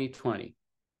 2020.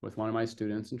 With one of my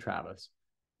students and Travis.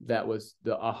 That was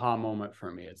the aha moment for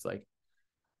me. It's like,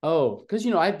 oh, because,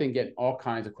 I've been getting all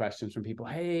kinds of questions from people.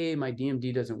 Hey, my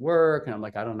DMD doesn't work. And I'm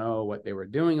like, I don't know what they were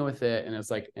doing with it. And it's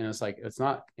like, it's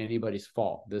not anybody's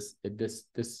fault. This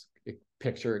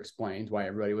picture explains why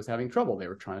everybody was having trouble. They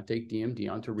were trying to take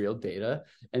DMD onto real data,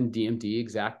 and DMD,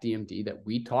 exact DMD that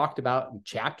we talked about in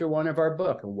chapter 1 of our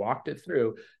book and walked it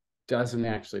through, doesn't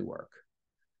actually work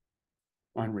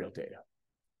on real data.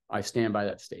 I stand by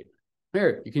that statement.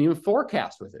 Here, you can even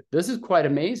forecast with it. This is quite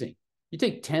amazing. You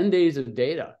take 10 days of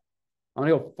data. I'm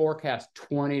going to go forecast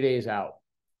 20 days out.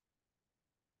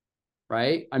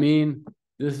 Right? I mean,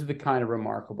 this is the kind of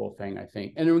remarkable thing, I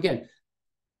think. And again,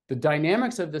 the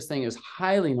dynamics of this thing is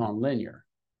highly nonlinear.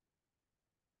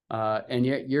 And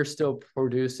yet you're still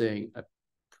producing a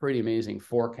pretty amazing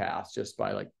forecast just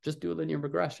by just do a linear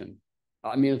regression.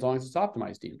 I mean, as long as it's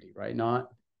optimized DMD, right? Not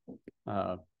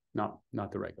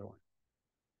the regular one.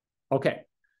 Okay.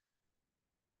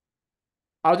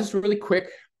 I'll just really quick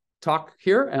talk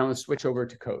here, and I'm going to switch over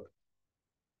to code.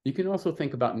 You can also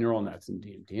think about neural nets in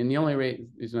DMD. And the only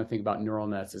reason I think about neural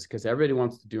nets is because everybody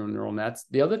wants to do neural nets.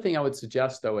 The other thing I would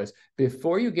suggest, though, is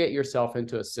before you get yourself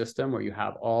into a system where you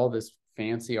have all this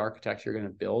fancy architecture you're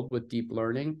going to build with deep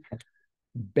learning,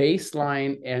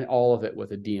 baseline and all of it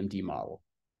with a DMD model.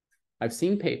 I've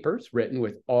seen papers written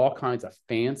with all kinds of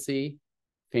fancy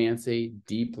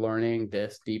deep learning,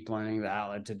 this, deep learning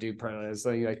that, to do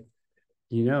so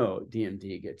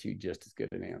DMD gets you just as good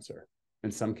an answer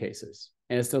in some cases.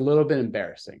 And it's a little bit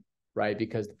embarrassing, right?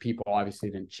 Because the people obviously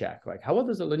didn't check, how well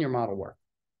does a linear model work?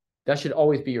 That should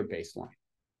always be your baseline.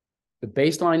 The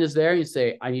baseline is there. You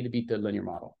say, I need to beat the linear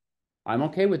model. I'm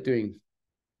okay with doing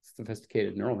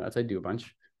sophisticated neural nets. I do a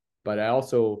bunch, but I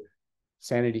also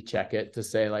sanity check it to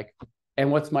say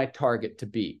and what's my target to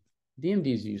beat?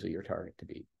 DMD is usually your target to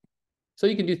beat. So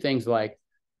you can do things like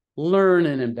learn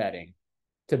an embedding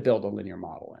to build a linear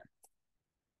model in.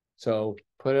 So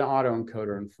put an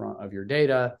autoencoder in front of your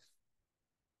data,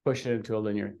 push it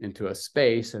into a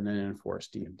space, and then enforce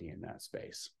DMD in that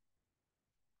space.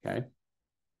 Okay.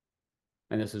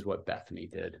 And this is what Bethany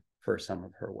did for some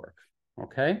of her work.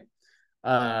 Okay.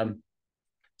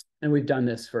 And we've done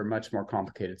this for much more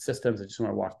complicated systems. I just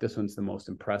want to walk, this one's the most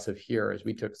impressive here, is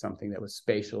we took something that was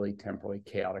spatially, temporally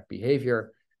chaotic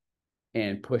behavior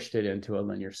and pushed it into a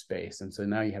linear space. And so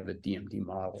now you have a DMD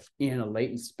model in a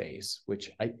latent space,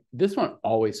 which this one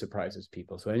always surprises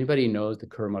people. So anybody who knows the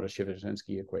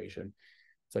Kuramoto-Shevchenko equation,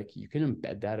 it's like, you can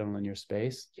embed that in a linear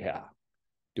space? Yeah.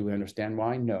 Do we understand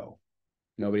why? No.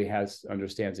 Nobody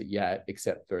understands it yet,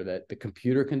 except for that the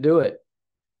computer can do it.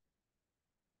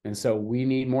 And so we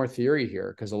need more theory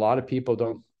here, because a lot of people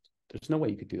don't, there's no way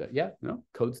you could do that. Yeah, no,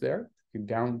 code's there. You can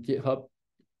down GitHub,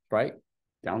 right?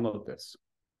 Download this.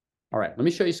 All right, let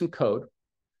me show you some code.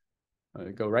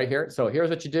 Go right here. So here's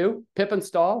what you do. Pip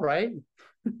install, right?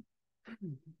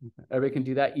 Everybody can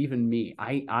do that, even me.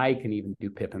 I can even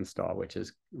do pip install, which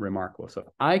is remarkable. So if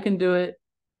I can do it,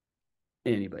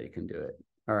 anybody can do it.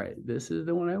 All right, this is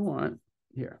the one I want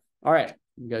here. All right,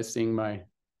 you guys seeing my,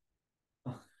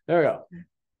 there we go.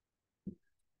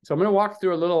 So I'm going to walk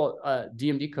through a little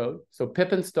DMD code. So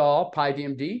pip install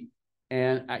PyDMD,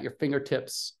 and at your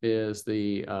fingertips is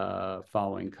the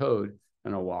following code,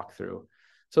 and I'll walk through.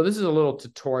 So this is a little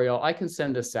tutorial. I can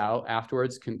send this out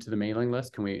afterwards to the mailing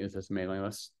list. Can we, is this a mailing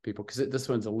list, people? Because this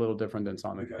one's a little different than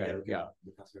Sonic. Yeah.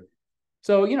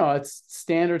 So, you know, it's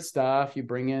standard stuff. You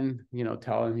bring in, you know,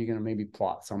 tell them you're going to maybe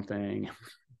plot something,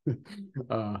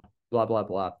 blah, blah,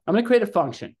 blah. I'm going to create a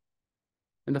function.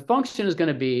 And the function is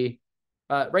going to be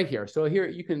right here. So here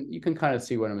you can kind of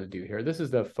see what I'm going to do here. This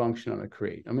is the function I'm going to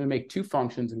create. I'm going to make two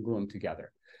functions and glue them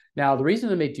together. Now, the reason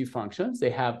I made two functions, they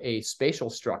have a spatial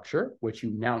structure, which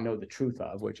you now know the truth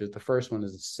of, which is the first one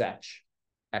is a sech,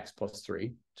 x plus 3,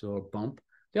 which is a little bump.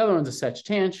 The other one's a sech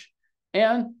tanh,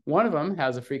 and one of them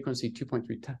has a frequency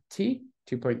 2.3 t.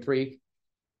 2.3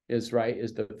 is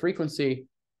the frequency,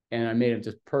 and I made it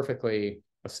just perfectly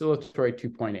oscillatory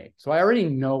 2.8. So I already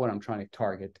know what I'm trying to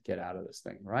target to get out of this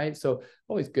thing, right? So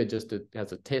always good just to,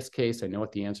 as a test case, I know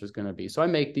what the answer is going to be. So I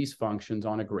make these functions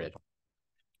on a grid.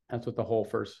 That's what the whole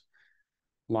first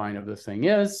line of this thing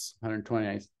is.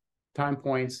 129 time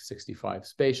points, 65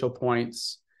 spatial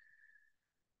points.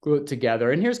 Glue it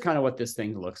together. And here's kind of what this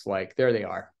thing looks like. There they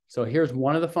are. So here's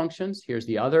one of the functions. Here's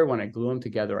the other. When I glue them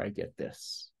together, I get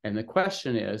this. And the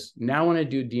question is, now when I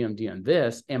do DMD on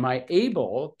this, am I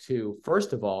able to,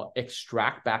 first of all,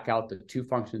 extract back out the two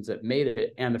functions that made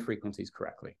it and the frequencies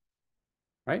correctly?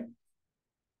 Right?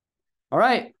 All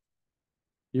right.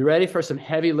 You ready for some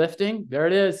heavy lifting? There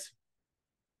it is.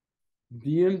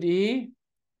 DMD.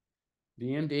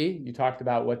 You talked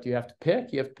about what do you have to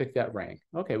pick? You have to pick that rank.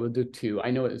 Okay, we'll do 2.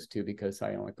 I know it is 2 because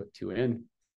I only put 2 in.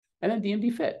 And then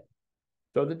DMD fit.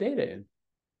 Throw the data in.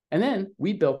 And then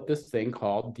we built this thing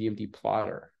called DMD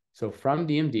plotter. So from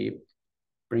DMD,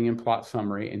 bring in plot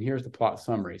summary, and here's the plot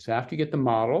summary. So after you get the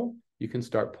model, you can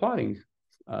start plotting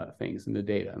things in the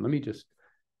data. And let me just,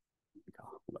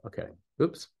 okay,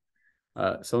 oops.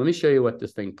 So let me show you what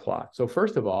this thing plots. So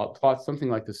first of all, it plots something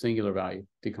like the singular value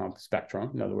decomp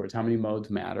spectrum. In other words, how many modes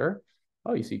matter?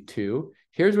 Oh, you see 2.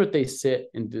 Here's what they sit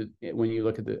in when you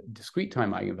look at the discrete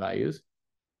time eigenvalues.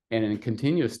 And in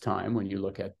continuous time, when you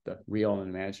look at the real and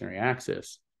imaginary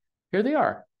axis, here they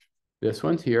are. This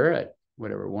one's here at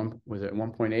whatever, was it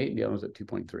 1.8? The other one's at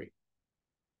 2.3.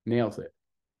 Nails it.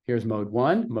 Here's mode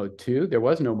 1, mode 2. There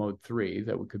was no mode 3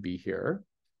 that could be here.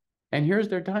 And here's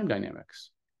their time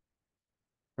dynamics.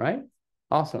 Right?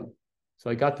 Awesome. So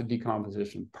I got the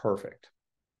decomposition perfect.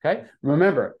 Okay?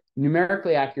 Remember,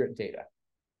 numerically accurate data.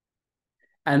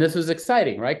 And this was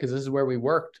exciting, right? Because this is where we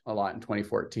worked a lot in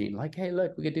 2014. Like, hey,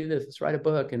 look, we could do this. Let's write a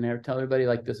book. And they're telling everybody,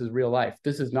 like, this is real life.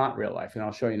 This is not real life. And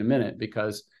I'll show you in a minute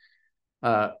because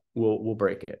we'll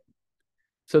break it.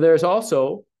 So there's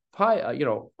also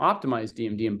optimized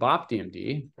DMD and BOP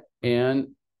DMD. And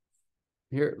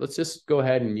here, let's just go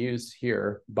ahead and use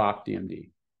here BOP DMD.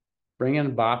 Bring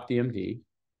in BOP DMD.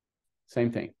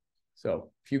 Same thing. So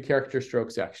a few character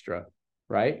strokes extra,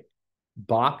 right?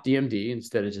 BOP DMD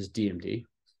instead of just DMD.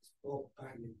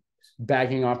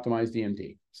 Bagging optimized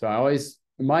DMD. So I always,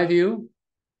 in my view,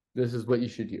 this is what you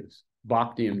should use.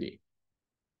 BOP DMD.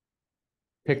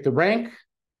 Pick the rank,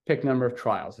 pick number of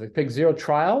trials. If I pick 0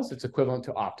 trials, it's equivalent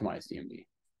to optimized DMD.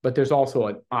 But there's also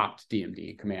an opt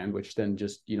DMD command, which then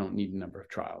just, you don't need a number of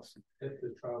trials. If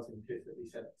the trials implicitly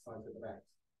set the size of the bags.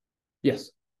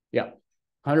 Yes. Yeah.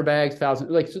 100 bags,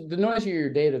 1,000. Like, so the noisier your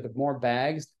data, the more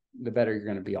bags, the better you're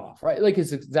going to be off, right? Like,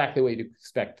 it's exactly what you'd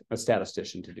expect a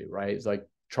statistician to do, right? It's like,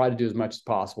 try to do as much as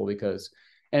possible because,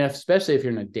 and especially if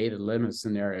you're in a data limit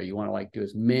scenario, you want to like do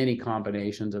as many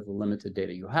combinations of the limited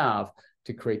data you have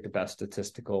to create the best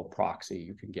statistical proxy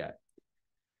you can get.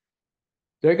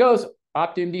 There it goes.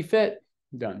 OptDMD fit.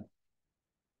 Done.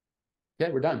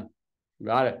 Okay, we're done.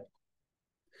 Got it.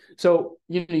 So,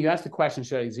 you asked the question,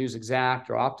 should I use exact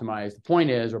or optimize? The point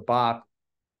is, or BOP,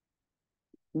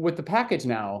 with the package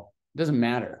now, it doesn't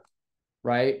matter,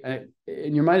 right?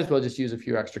 And you might as well just use a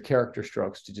few extra character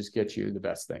strokes to just get you the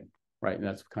best thing, right? And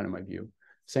that's kind of my view.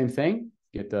 Same thing,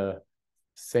 get the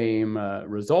same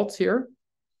results here.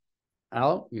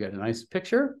 Out, you got a nice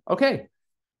picture. Okay,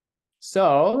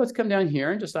 so let's come down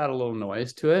here and just add a little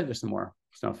noise to it. There's some more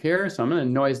stuff here. So I'm going to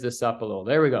noise this up a little.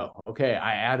 There we go. Okay,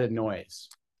 I added noise.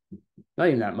 Not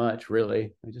even that much,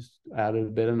 really. I just added a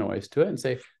bit of noise to it and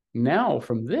say, now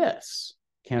from this,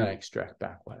 can I extract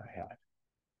back what I had,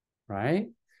 right?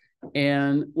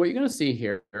 And what you're going to see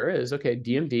here is, okay,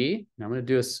 DMD. Now I'm going to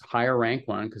do a higher rank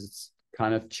one because it's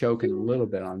kind of choking a little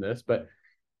bit on this. But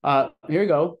here you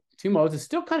go. 2 modes. It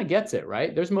still kind of gets it,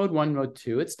 right? There's mode 1, mode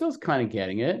 2. It's still kind of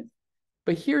getting it.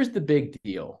 But here's the big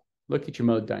deal. Look at your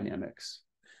mode dynamics.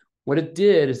 What it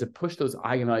did is it pushed those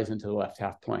eigenvalues into the left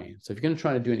half plane. So if you're going to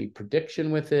try to do any prediction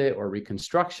with it or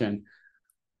reconstruction,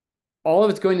 all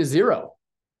of it's going to 0,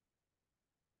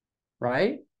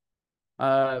 right?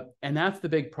 And that's the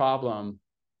big problem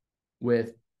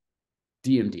with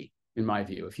DMD, in my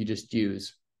view, if you just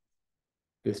use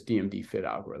this DMD fit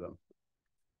algorithm.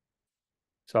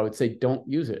 So I would say don't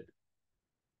use it.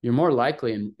 You're more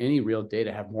likely in any real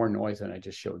data have more noise than I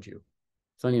just showed you.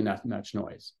 It's only enough much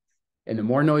noise. And the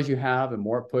more noise you have, the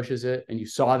more it pushes it. And you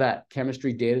saw that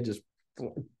chemistry data just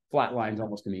flatlines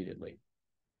almost immediately.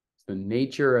 It's the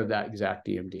nature of that exact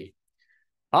DMD.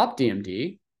 Op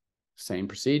DMD, same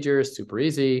procedure, super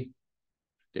easy.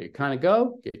 There you kind of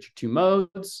go, get your 2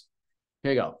 modes.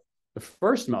 Here you go. The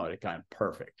first mode, it kind of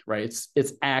perfect, right?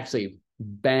 It's actually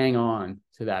bang on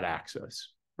to that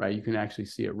axis, right? You can actually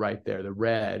see it right there. The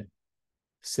red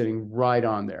sitting right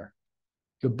on there.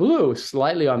 The blue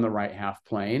slightly on the right half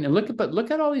plane. And look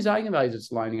at all these eigenvalues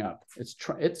it's lining up.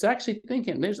 It's actually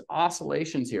thinking there's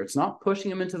oscillations here. It's not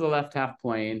pushing them into the left half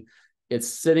plane. It's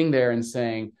sitting there and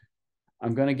saying,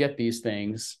 I'm going to get these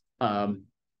things and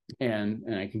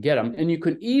I can get them. And you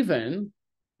could even,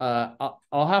 I'll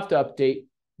have to update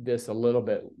this a little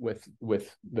bit with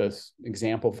this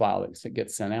example file that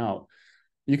gets sent out.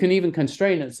 You can even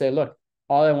constrain it and say, look,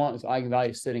 all I want is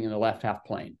eigenvalues sitting in the left half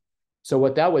plane. So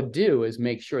what that would do is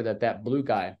make sure that that blue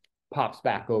guy pops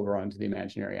back over onto the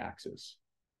imaginary axis.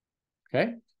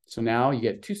 Okay, so now you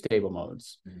get 2 stable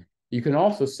modes. Mm-hmm. You can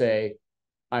also say,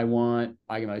 I want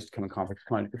eigenvalues to come in complex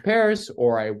quantitic pairs,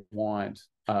 or I want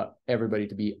everybody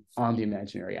to be on the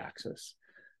imaginary axis.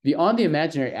 The on the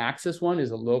imaginary axis one is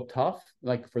a little tough.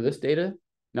 Like for this data,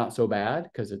 not so bad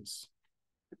because it's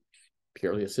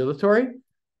purely oscillatory.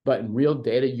 But in real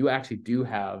data, you actually do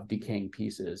have decaying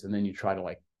pieces, and then you try to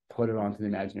like put it onto the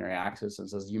imaginary axis and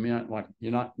says, you're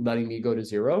not letting me go to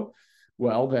 0.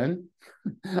 Well, then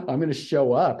I'm going to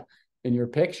show up in your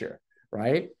picture,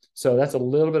 right? So that's a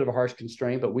little bit of a harsh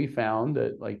constraint, but we found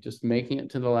that like just making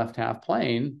it to the left half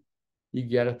plane, you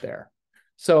get it there.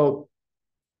 So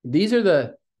these are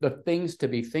the things to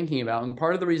be thinking about. And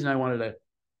part of the reason I wanted to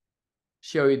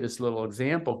show you this little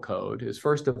example code is,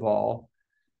 first of all,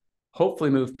 hopefully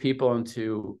move people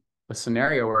into a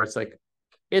scenario where it's like,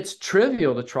 it's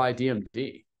trivial to try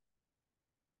DMD,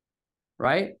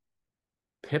 right?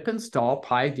 Pip install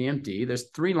PyDMD. There's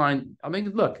 3 lines. I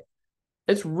mean, look,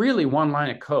 it's really 1 line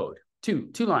of code,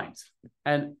 two lines,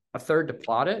 and a third to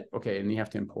plot it. Okay, and you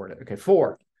have to import it. Okay,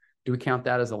 4. Do we count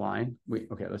that as a line?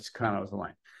 Okay, let's count it as a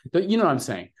line. But you know what I'm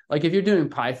saying? Like if you're doing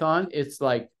Python, it's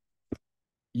like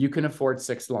you can afford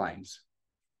 6 lines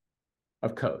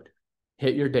of code.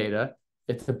 Hit your data.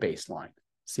 It's the baseline.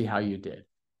 See how you did.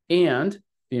 And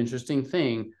the interesting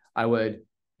thing,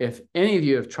 if any of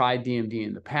you have tried DMD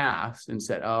in the past and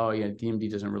said, oh yeah, DMD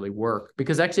doesn't really work,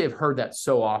 because actually I've heard that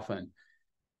so often.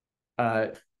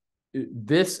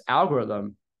 This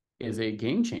algorithm is a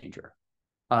game changer.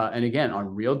 And again,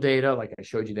 on real data, like I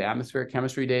showed you the atmospheric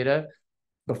chemistry data,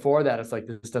 before that, it's like,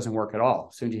 this doesn't work at all.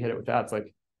 As soon as you hit it with that, it's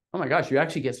like, oh my gosh, you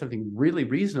actually get something really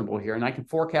reasonable here. And I can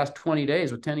forecast 20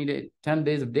 days with 10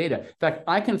 days of data. In fact,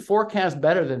 I can forecast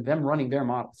better than them running their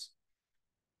models,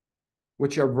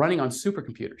 which are running on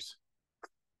supercomputers,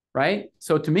 right?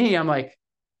 So to me, I'm like,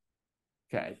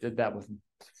 okay, I did that with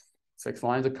 6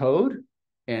 lines of code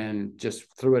and just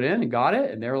threw it in and got it.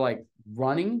 And they're like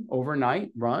running overnight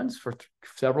runs for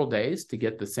several days to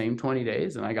get the same 20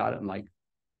 days. And I got it in like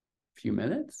a few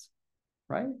minutes,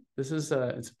 right? This is,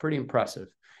 it's pretty impressive.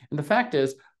 And the fact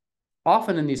is,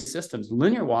 often in these systems,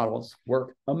 linear models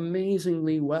work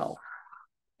amazingly well.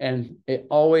 And it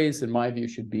always, in my view,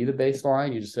 should be the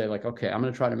baseline. You just say like, okay, I'm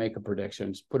going to try to make a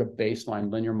prediction. Just put a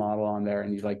baseline linear model on there.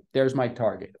 And you're like, there's my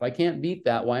target. If I can't beat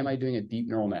that, why am I doing a deep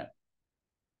neural net?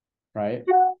 Right?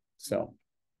 So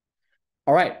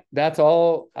All right, that's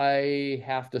all I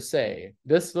have to say.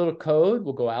 This little code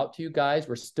will go out to you guys.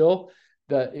 We're still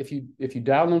if you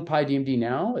download PyDMD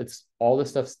now, it's all the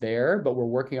stuff's there, but we're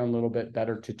working on a little bit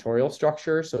better tutorial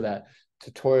structure so that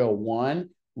tutorial 1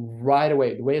 right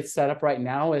away, the way it's set up right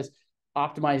now is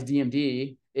optimized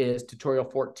DMD is tutorial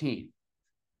 14.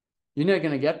 You're not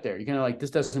going to get there. You're going to like,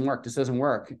 this doesn't work. This doesn't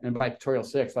work. And by tutorial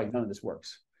 6, like none of this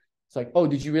works. It's like, oh,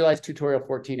 did you realize tutorial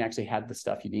 14 actually had the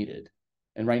stuff you needed?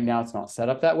 And right now it's not set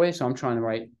up that way. So I'm trying to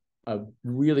write a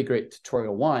really great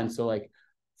tutorial 1. So like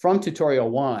from tutorial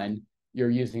 1, you're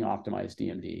using optimized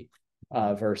DMD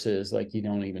versus like you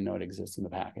don't even know it exists in the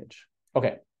package.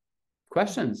 Okay.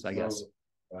 Questions, I guess.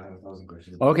 I have 1,000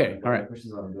 questions. Okay, all right.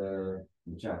 Questions on the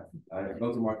chat. I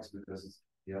go to Marcus because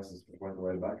he asked this quite a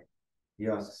while back. He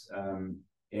asks, okay,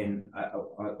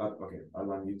 I'll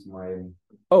unmute my.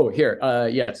 Oh, here.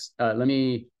 Yes. Let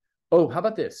me. Oh, how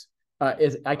about this?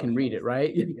 I can read it,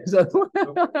 right?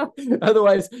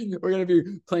 Otherwise, we're going to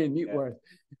be playing mute word.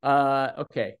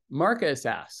 Okay. Marcus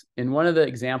asks, in one of the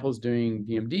examples, doing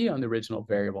DMD on the original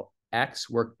variable X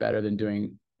worked better than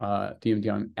doing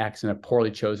DMD on X and a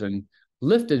poorly chosen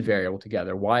lifted variable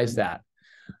together. Why is that?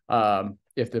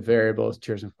 If the variable is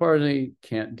chosen poorly,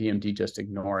 can't DMD just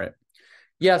ignore it?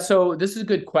 Yeah, so this is a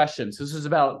good question. So this is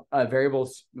about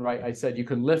variables, right? I said you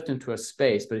can lift into a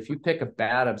space, but if you pick a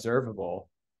bad observable,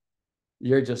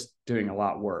 you're just doing a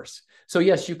lot worse. So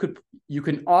yes, you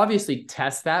can obviously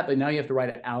test that, but now you have to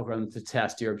write an algorithm to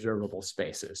test your observable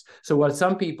spaces. So what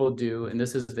some people do, and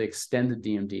this is the extended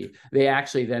DMD, they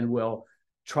actually then will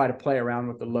try to play around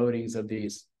with the loadings of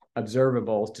these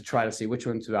observables to try to see which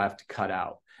ones do I have to cut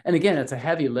out. And again, it's a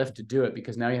heavy lift to do it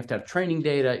because now you have to have training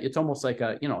data. It's almost like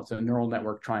it's a neural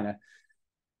network trying to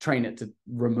train it to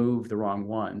remove the wrong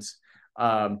ones.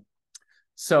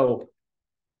 So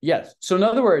yes, so in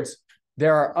other words,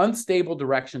 there are unstable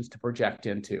directions to project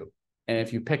into. And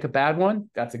if you pick a bad one,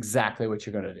 that's exactly what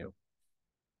you're going to do.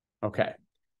 Okay.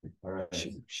 All right.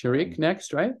 Sharik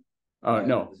next, right? Oh,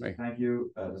 no. Thank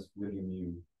you. This William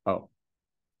Yu. Oh.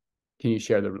 Can you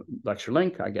share the lecture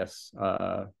link? I guess.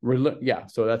 Yeah,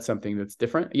 so that's something that's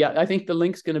different. Yeah, I think the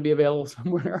link's going to be available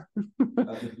somewhere.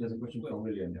 There's a question from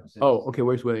William. Oh, okay.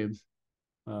 Where's Williams?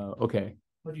 Okay.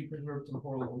 How do you preserve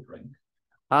temporal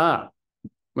ordering?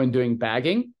 When doing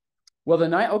bagging? Well,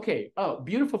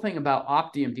 beautiful thing about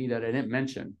OptDMD that I didn't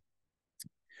mention.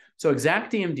 So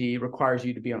exact DMD requires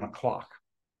you to be on a clock.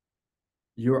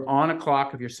 You're on a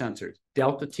clock of your sensors,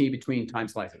 delta T between time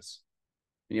slices.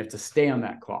 And you have to stay on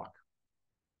that clock.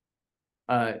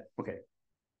 Okay.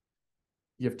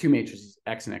 You have two matrices,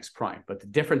 X and X prime, but the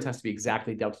difference has to be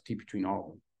exactly delta T between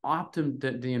all of them.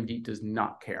 OptDMD does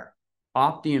not care.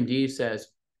 OptDMD says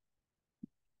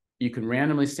you can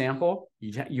randomly sample.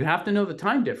 You have to know the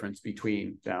time difference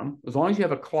between them. As long as you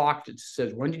have a clock that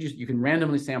says when did you can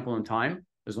randomly sample in time.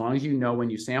 As long as you know when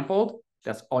you sampled,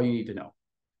 that's all you need to know.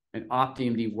 And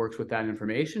OptDMD works with that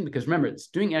information because remember, it's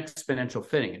doing exponential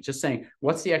fitting. It's just saying,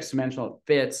 what's the exponential that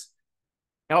fits?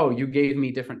 Oh, you gave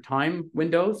me different time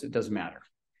windows. It doesn't matter.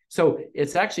 So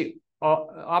it's actually,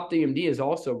 OptDMD is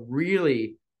also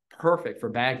really perfect for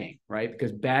bagging, right?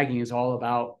 Because bagging is all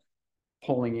about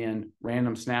pulling in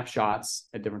random snapshots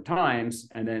at different times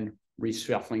and then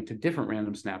reshuffling to different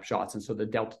random snapshots. And so the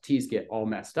delta T's get all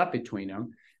messed up between them.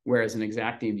 Whereas in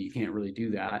exact DMD, you can't really do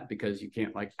that because you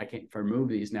can't if I remove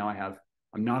these, now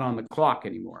I'm not on the clock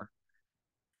anymore.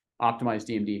 Optimized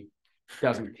DMD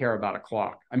doesn't care about a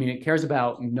clock. I mean, it cares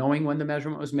about knowing when the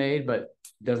measurement was made, but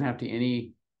it doesn't have to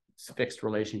any fixed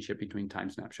relationship between time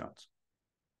snapshots.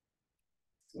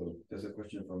 So there's a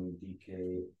question from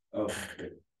DK. Oh,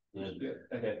 okay.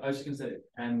 Okay, I was just going to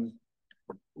say,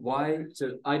 why?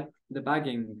 So the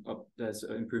bagging of the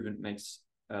improvement makes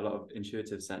a lot of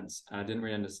intuitive sense. And I didn't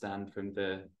really understand from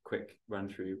the quick run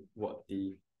through what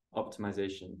the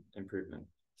optimization improvement,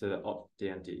 so the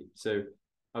OptDMD. So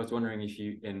I was wondering if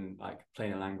you, in like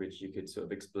plainer language, you could sort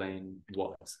of explain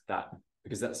what that,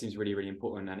 because that seems really, really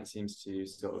important, and it seems to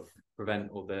sort of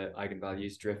prevent all the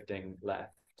eigenvalues drifting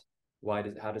left. How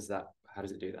does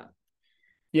it do that?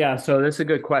 Yeah, so that's a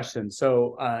good question.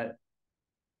 So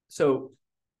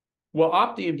what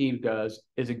OptDMD does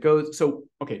is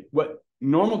what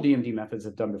normal DMD methods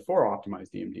have done before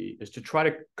optimized DMD is to try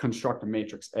to construct a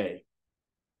matrix A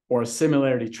or a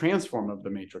similarity transform of the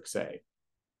matrix A,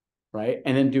 right?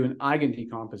 And then do an eigen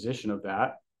decomposition of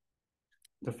that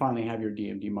to finally have your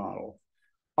DMD model.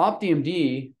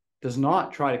 OptDMD does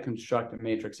not try to construct a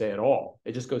matrix A at all.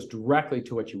 It just goes directly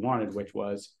to what you wanted, which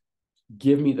was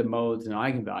give me the modes and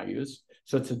eigenvalues.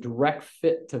 So it's a direct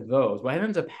fit to those. What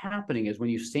ends up happening is when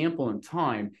you sample in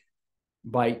time,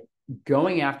 by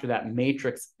going after that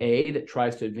matrix A that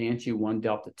tries to advance you 1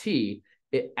 delta t,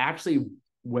 it actually,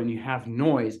 when you have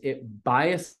noise, it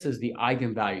biases the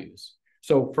eigenvalues.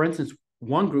 So for instance,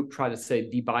 one group tried to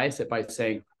say debias it by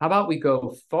saying, how about we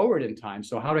go forward in time?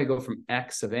 So how do I go from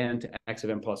x of n to x of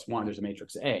n plus 1? There's a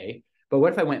matrix A. But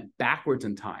what if I went backwards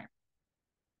in time?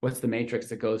 What's the matrix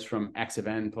that goes from x of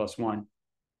n plus 1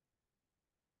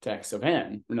 to x of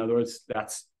n? In other words,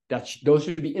 those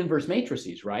should be inverse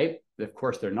matrices, right? Of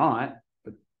course they're not.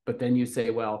 But then you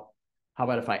say, well, how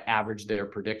about if I average their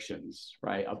predictions,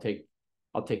 right? I'll take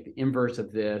the inverse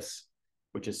of this,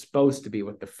 which is supposed to be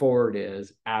what the forward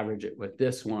is, average it with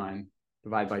this one,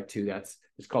 divide by 2.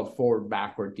 It's called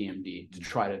forward-backward DMD, to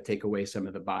try to take away some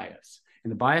of the bias.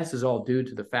 And the bias is all due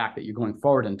to the fact that you're going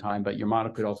forward in time, but your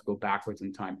model could also go backwards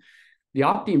in time. The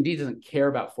opt-DMD doesn't care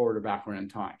about forward or backward in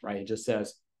time, right? It just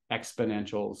says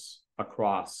exponentials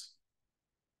across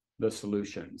the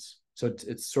solutions. So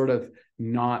it's sort of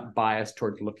not biased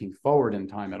towards looking forward in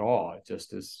time at all. It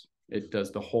just is. It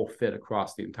does the whole fit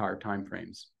across the entire time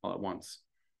frames all at once.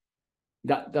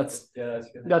 That's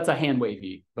a hand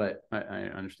wavy, but I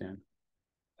understand.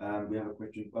 We have a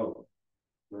question. Oh,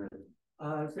 go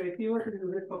ahead. So if you were to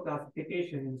do it for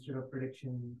classification instead of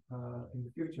prediction in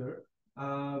the future,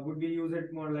 would we use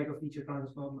it more like a feature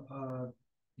transform,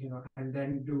 and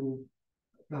then do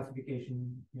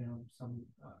classification, some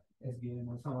SVM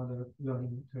or some other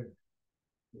learning method?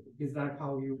 Is that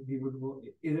how we would go?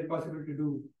 Is it possible to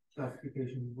do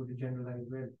classification with a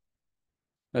generalized well?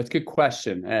 That's a good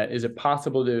question. Is it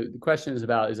possible to, the question is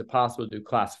about, is it possible to do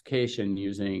classification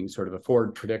using sort of a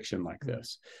forward prediction like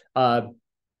this?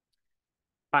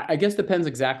 I guess depends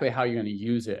exactly how you're going to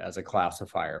use it as a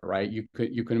classifier, right? You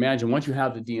can imagine once you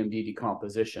have the DMD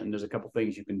decomposition, there's a couple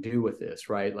things you can do with this,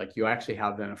 right? Like you actually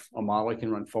have then a model that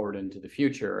can run forward into the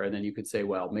future, and then you could say,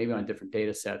 well, maybe on different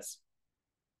data sets,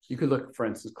 you could look, for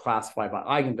instance, classify by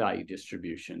eigenvalue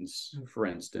distributions, for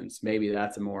instance. Maybe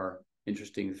that's a more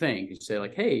interesting thing. You say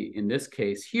like, hey, in this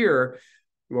case here,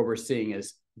 what we're seeing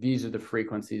is these are the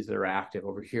frequencies that are active.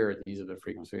 Over here, these are the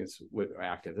frequencies that are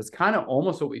active. It's kind of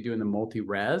almost what we do in the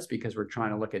multi-res, because we're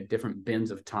trying to look at different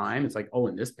bins of time. It's like, oh,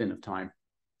 in this bin of time,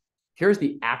 here's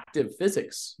the active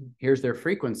physics. Here's their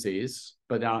frequencies.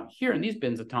 But now here in these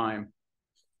bins of time,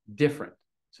 different.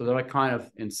 So they're like kind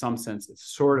of, in some sense,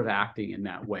 it's sort of acting in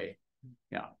that way.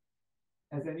 Yeah.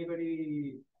 Has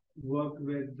anybody worked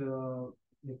with the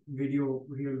real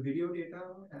video data?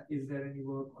 Is there any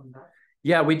work on that?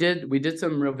 Yeah, we did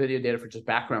some real video data for just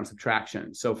background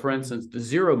subtraction. So for instance, the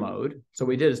 0 mode, so what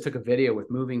we did is took a video with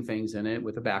moving things in it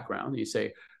with a background. And you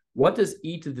say, what does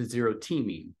e to the 0t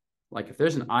mean? Like if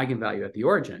there's an eigenvalue at the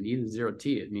origin, e to the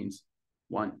 0t, it means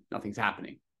 1, nothing's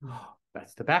happening.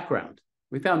 That's the background.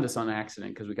 We found this on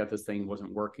accident because we got this thing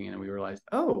wasn't working, and we realized,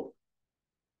 oh,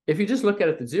 if you just look at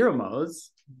it the 0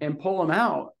 modes and pull them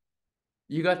out,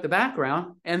 you got the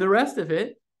background, and the rest of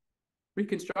it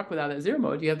reconstruct without that 0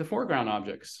 mode, you have the foreground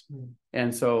objects.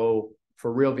 And so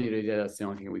for real video data, that's the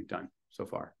only thing we've done so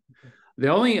far. The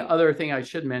only other thing I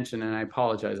should mention, and I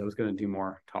apologize, I was going to do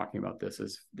more talking about this,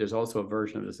 is there's also a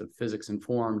version of this of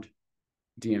physics-informed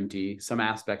DMD. Some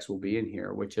aspects will be in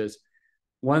here, which is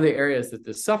one of the areas that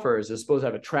this suffers is suppose I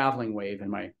have a traveling wave in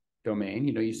my domain.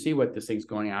 You see what this thing's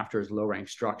going after is low-rank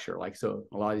structure. Like, so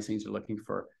a lot of these things are looking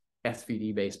for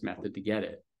SVD-based method to get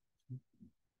it.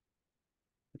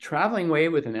 A traveling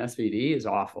wave with an SVD is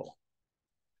awful,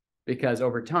 because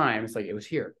over time, it's like it was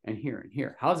here and here and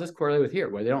here. How does this correlate with here?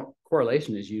 Well,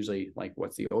 correlation is usually like,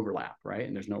 what's the overlap, right?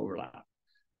 And there's no overlap.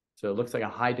 So it looks like a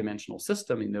high-dimensional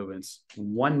system, in though it's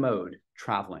one mode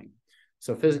traveling.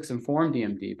 So physics-informed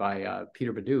DMD by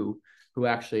Peter Badu, who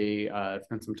actually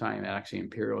spent some time at actually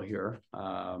Imperial here.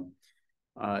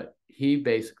 He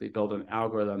basically built an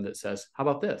algorithm that says, how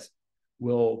about this?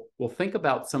 We'll think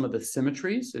about some of the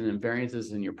symmetries and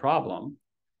invariances in your problem,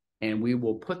 and we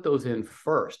will put those in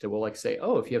first. And we'll like say,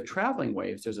 oh, if you have traveling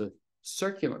waves, there's a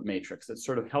circular matrix that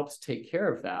sort of helps take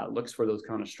care of that, looks for those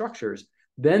kind of structures,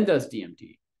 then does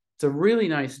DMD. It's a really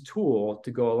nice tool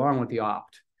to go along with the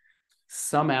opt.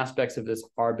 Some aspects of this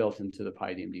are built into the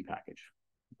PyDMD package.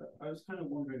 I was kind of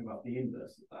wondering about the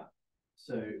inverse of that.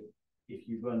 So if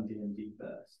you run DMD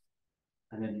first,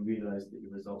 and then you realize that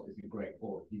your result isn't great,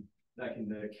 or you, like in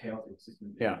the chaotic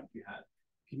system that you had,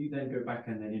 can you then go back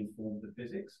and then inform the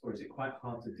physics, or is it quite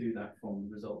hard to do that from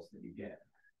the results that you get?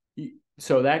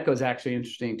 So that goes actually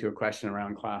interesting to a question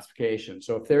around classification.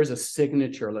 So if there's a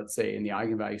signature, let's say in the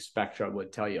eigenvalue spectra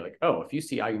would tell you like, oh, if you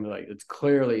see eigenvalue, it's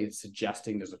clearly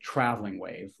suggesting there's a traveling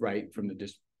wave, right? From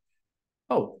the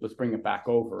oh, let's bring it back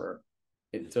over.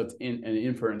 So it's in an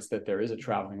inference that there is a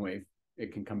traveling wave.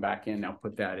 It can come back in, now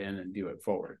put that in and do it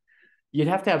forward. you'd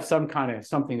have to have some kind of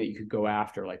something that you could go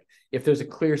after. Like if there's a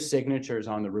clear signatures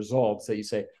on the results that you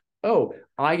say, oh,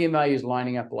 eigenvalues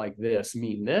lining up like this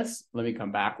mean this, let me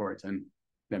come backwards and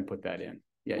then put that in.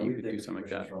 Yeah, you could do something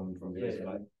like that. From the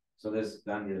slide. So there's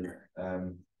Daniel,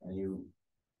 and you,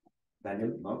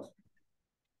 Daniel, not?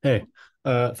 Hey,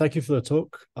 thank you for the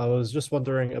talk. I was just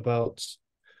wondering about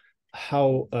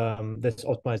how this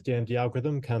optimized DMD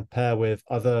algorithm can pair with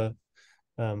other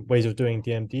ways of doing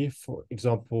DMD, for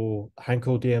example,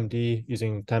 Hankel DMD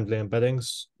using time delay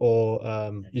embeddings,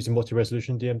 or using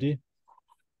multi-resolution DMD.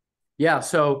 Yeah,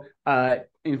 so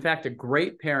in fact, a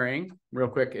great pairing, real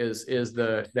quick, is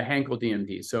the Hankel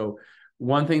DMD. So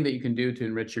one thing that you can do to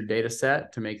enrich your data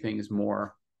set to make things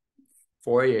more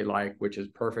Fourier-like, which is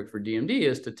perfect for DMD,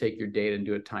 is to take your data and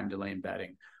do a time delay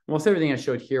embedding. Most everything I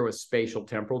showed here was spatial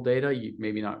temporal data. You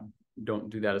maybe don't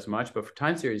do that as much, but for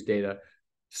time series data,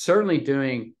 certainly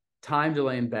doing time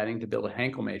delay embedding to build a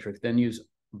Hankel matrix, then use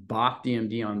Bach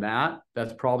DMD on that.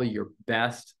 That's probably your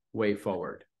best way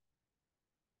forward.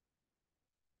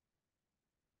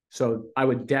 So I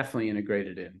would definitely integrate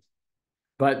it in.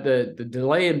 But the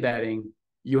delay embedding,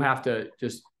 you have to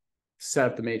just set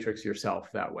up the matrix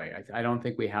yourself that way. I don't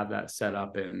think we have that set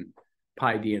up in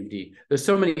PyDMD. There's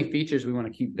so many features we want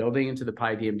to keep building into the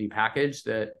PyDMD package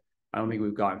that I don't think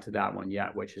we've gotten to that one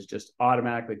yet, which is just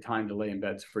automatically time delay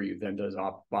embeds for you, then does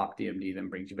Bach DMD, then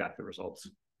brings you back the results.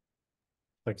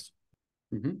 Thanks.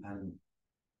 And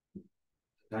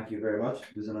thank you very much.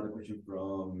 There's another question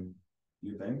from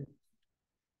you, Ben.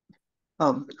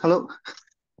 Hello.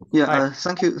 Yeah,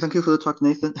 thank you for the talk,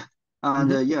 Nathan.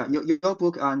 And yeah, your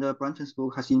book and Brenton's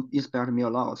book has inspired me a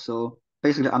lot. So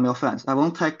basically, I'm your fans. I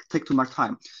won't take too much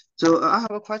time. So I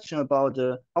have a question about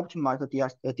the optimized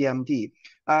DMD.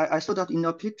 I saw that in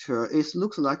your picture, it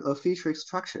looks like a feature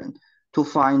extraction to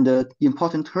find the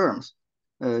important terms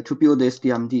to build this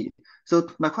DMD. So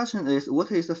my question is,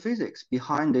 what is the physics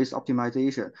behind this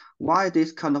optimization? Why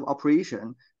this kind of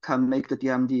operation can make the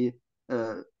DMD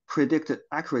predict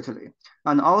accurately?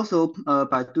 And also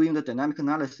by doing the dynamic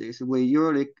analysis, we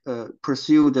usually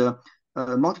pursue the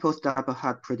multiple step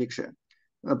ahead prediction,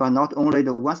 but not only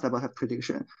the one step ahead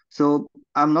prediction. So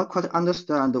I'm not quite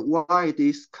understand why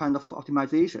this kind of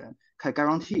optimization can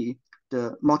guarantee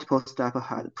the multiple step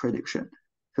ahead prediction.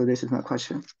 So this is my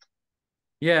question.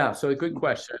 Yeah, so a good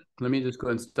question. Let me just go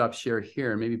ahead and stop share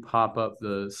here and maybe pop up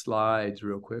the slides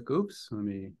real quick. Oops, let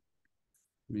me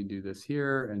do this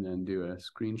here and then do a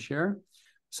screen share.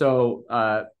 So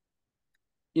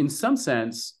in some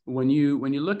sense, when you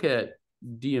look at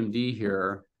DMD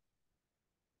here,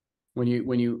 when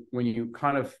you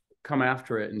kind of come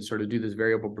after it and sort of do this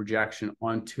variable projection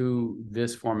onto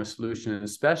this form of solution, and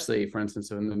especially, for instance,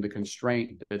 in the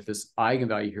constraint that this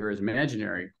eigenvalue here is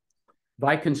imaginary,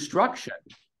 by construction,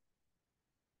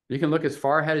 you can look as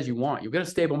far ahead as you want. You've got a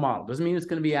stable model. Doesn't mean it's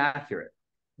going to be accurate,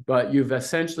 but you've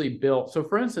essentially built. So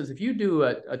for instance, if you do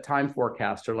a time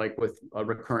forecaster, like with a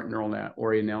recurrent neural net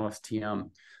or an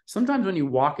LSTM, sometimes when you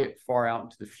walk it far out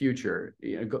into the future,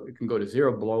 it can go to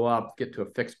zero, blow up, get to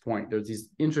a fixed point. There's these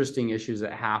interesting issues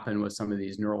that happen with some of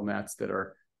these neural nets that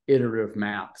are iterative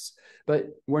maps. But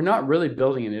we're not really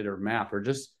building an iterative map.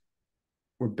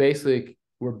 We're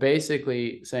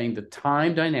basically saying the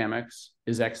time dynamics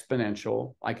is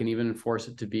exponential. I can even enforce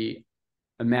it to be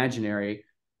imaginary,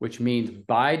 which means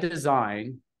by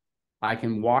design, I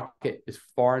can walk it as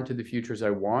far into the future as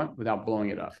I want without blowing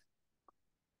it up.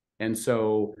 And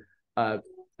so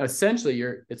essentially,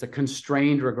 it's a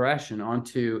constrained regression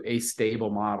onto a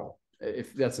stable model,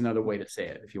 if that's another way to say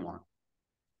it, if you want.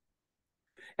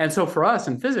 And so for us,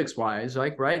 in physics-wise,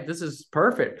 right, this is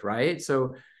perfect, right?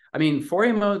 So, I mean,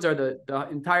 Fourier modes are the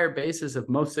entire basis of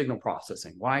most signal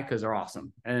processing. Why? Because they're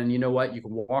awesome. And you know what? You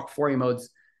can walk Fourier modes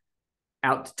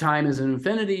out to time as an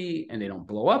infinity, and they don't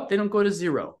blow up. They don't go to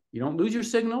zero. You don't lose your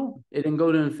signal. It didn't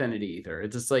go to infinity either.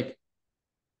 It's just like,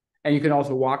 and you can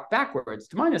also walk backwards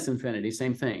to minus infinity,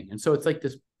 same thing. And so it's like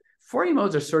this, Fourier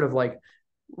modes are sort of like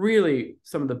really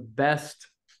some of the best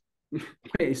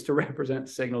ways to represent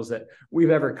signals that we've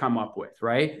ever come up with,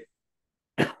 right?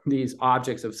 These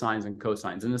objects of sines and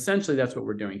cosines. And essentially that's what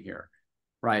we're doing here,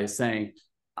 right? Is saying,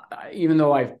 even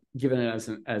though I've given it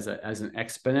as an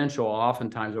exponential,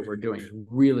 oftentimes what we're doing is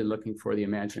really looking for the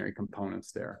imaginary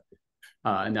components there.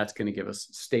 And that's going to give us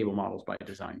stable models by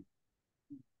design.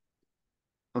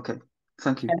 Okay,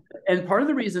 thank you. And part of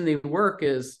the reason they work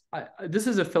is, this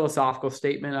is a philosophical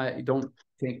statement. I don't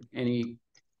think any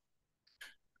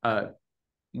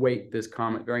weight this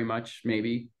comment very much,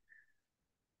 maybe.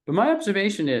 But my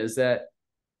observation is that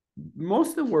most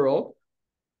of the world,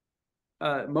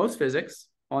 most physics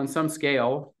on some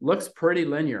scale looks pretty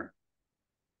linear.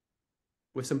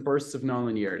 with some bursts of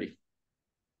nonlinearity.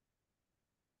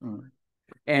 Mm.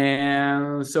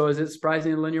 And so is it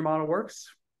surprising the linear model works?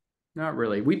 Not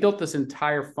really. We built this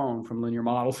entire phone from linear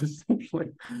models,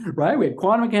 essentially, right? We had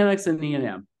quantum mechanics and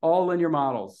E&M, all linear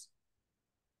models.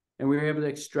 And we were able to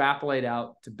extrapolate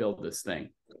out to build this thing.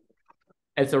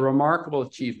 It's a remarkable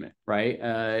achievement,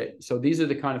 right? So these are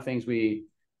the kind of things we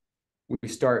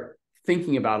start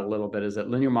thinking about a little bit, is that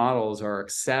linear models are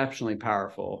exceptionally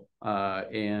powerful,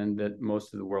 and that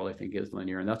most of the world, I think, is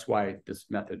linear. And that's why this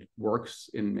method works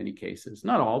in many cases.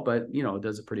 Not all, but, you know, it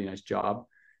does a pretty nice job,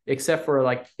 except for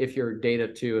like if your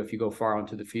data too, if you go far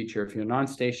into the future, if you're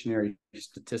non-stationary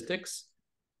statistics,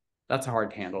 that's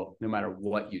hard to handle no matter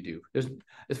what you do. There's,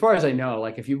 as far as I know,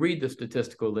 like if you read the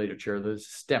statistical literature, there's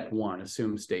step one,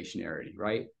 assume stationarity,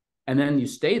 right? And then you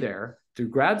stay there through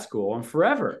grad school and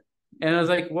forever. And I was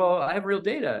like, well, I have real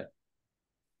data.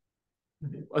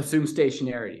 Assume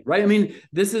stationarity, right? I mean,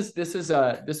 this is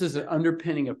an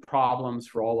underpinning of problems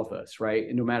for all of us, right?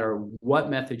 And no matter what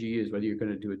method you use, whether you're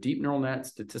going to do a deep neural net,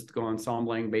 statistical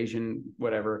ensembling, Bayesian,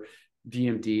 whatever,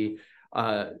 DMD.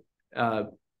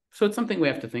 So it's something we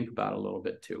have to think about a little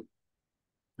bit too,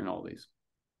 in all these.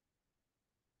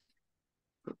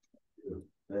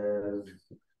 I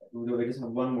just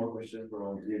have one more question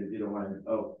from you, if you don't mind.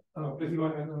 Oh, if you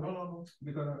want, no,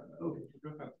 because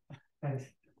okay, thanks.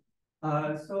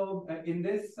 So in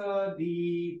this,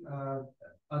 the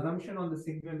assumption on the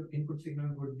signal, input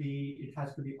signal would be it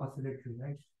has to be oscillatory,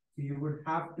 right? So you would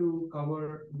have to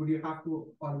cover. Would you have to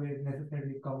always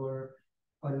necessarily cover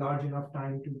a large enough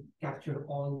time to capture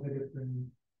all the different,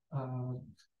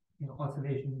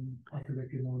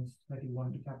 oscillatory modes that you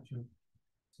want to capture?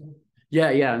 So.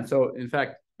 Yeah. And so, in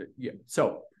fact, yeah.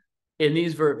 So, in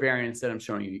these variants that I'm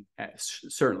showing you,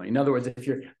 certainly. In other words, if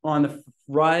you're on the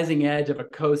rising edge of a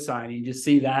cosine and you just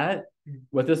see that,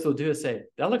 what this will do is say,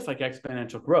 that looks like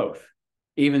exponential growth,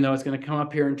 even though it's going to come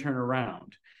up here and turn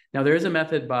around. Now, there is a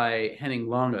method by Henning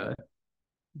Lange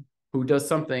who does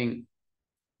something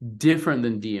different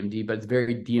than DMD, but it's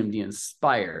very DMD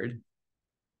inspired.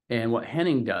 And what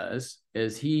Henning does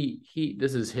is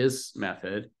this is his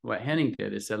method. What Henning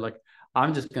did is said, look,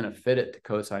 I'm just going to fit it to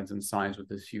cosines and sines with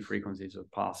as few frequencies as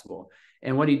possible.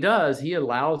 And what he does, he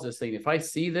allows this thing, if I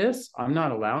see this, I'm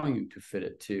not allowing you to fit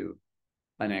it to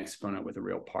an exponent with a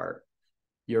real part.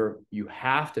 You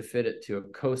have to fit it to a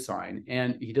cosine,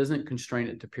 and he doesn't constrain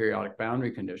it to periodic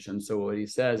boundary conditions. So what he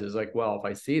says is like, well, if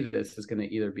I see this, it's going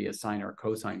to either be a sine or a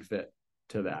cosine fit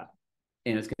to that.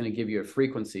 And it's going to give you a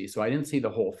frequency. So I didn't see the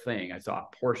whole thing. I saw a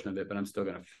portion of it, but I'm still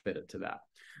going to fit it to that.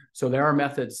 So there are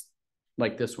methods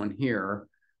like this one here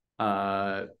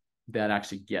that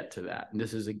actually get to that. And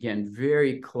this is, again,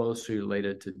 very closely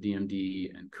related to DMD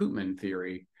and Koopman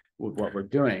theory with what we're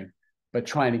doing, but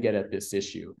trying to get at this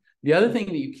issue. The other thing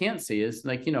that you can't see is,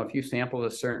 like, if you sample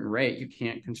at a certain rate, you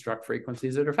can't construct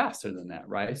frequencies that are faster than that,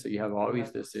 right? So you have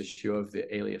always this issue of the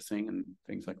aliasing and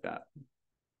things like that.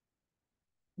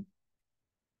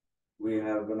 We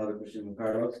have another question from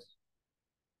Carlos.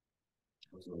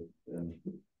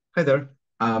 Hi there.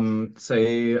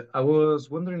 So I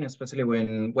was wondering, especially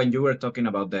when you were talking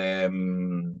about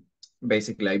the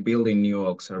basically like building new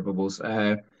observables,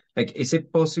 like, is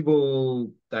it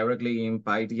possible directly in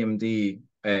PyDMD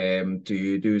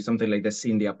to do something like the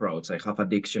Cindy approach? I have a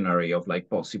dictionary of like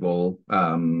possible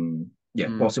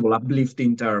possible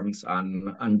uplifting terms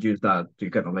and use that to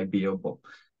kind of like be able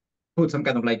put some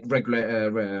kind of like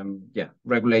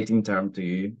regulating term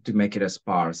to make it a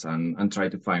sparse and try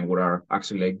to find what are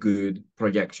actually like good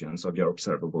projections of your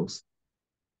observables.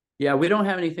 Yeah, we don't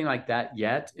have anything like that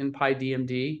yet in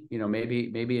PyDMD.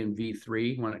 Maybe in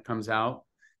V3 when it comes out,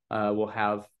 we'll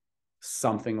have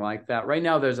something like that. Right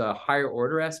now, there's a higher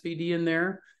order SVD in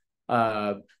there,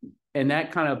 and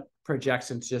that kind of projects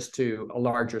into just to a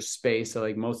larger space, so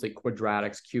like mostly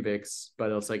quadratics, cubics, but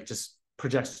it's like just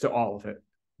projects to all of it.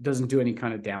 Doesn't do any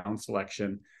kind of down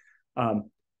selection.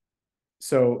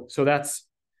 So that's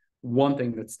one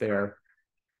thing that's there.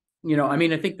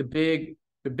 I think the big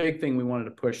thing we wanted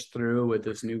to push through with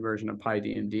this new version of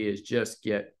PyDMD is just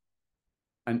get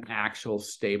an actual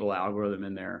stable algorithm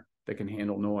in there that can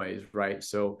handle noise, right?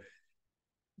 So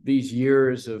these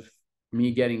years of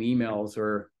me getting emails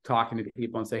or talking to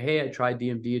people and say, hey, I tried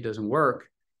DMD, it doesn't work.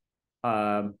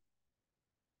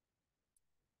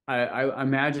 I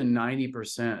imagine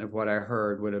 90% of what I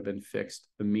heard would have been fixed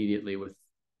immediately with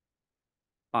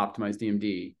optimized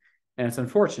DMD. And it's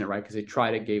unfortunate, right? Because they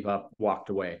tried it, gave up, walked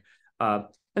away. And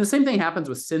the same thing happens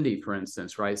with Cindy, for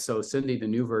instance, right? So Cindy, the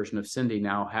new version of Cindy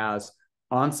now has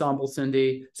ensemble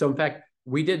Cindy. So in fact,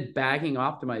 we did bagging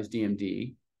optimized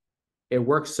DMD, it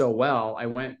works so well. I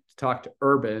went to talk to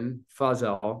Urban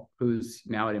Fuzel, who's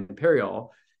now at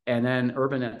Imperial. And then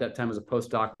Urban at that time was a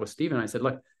postdoc with Stephen. I said,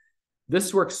 look,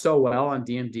 this works so well on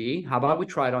DMD. How about we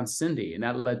try it on Cindy? And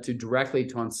that led to directly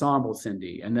to ensemble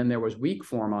Cindy. And then there was weak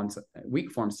form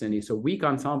Cindy. So weak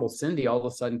ensemble Cindy all of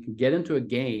a sudden can get into a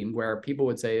game where people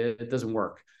would say it doesn't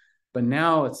work. But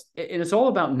now it's all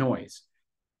about noise.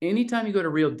 Anytime you go to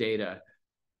real data,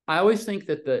 I always think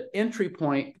that the entry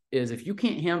point is if you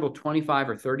can't handle 25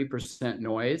 or 30%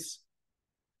 noise,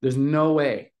 there's no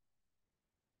way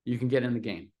you can get in the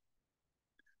game.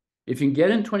 If you can get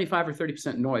in 25 or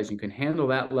 30% noise, you can handle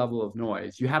that level of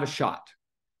noise, you have a shot.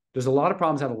 There's a lot of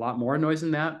problems that have a lot more noise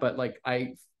than that, but like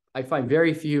I find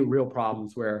very few real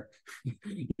problems where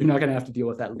you're not going to have to deal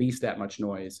with at least that much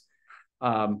noise.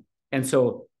 And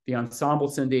so the ensemble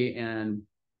Cindy and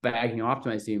bagging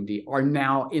optimized DMD are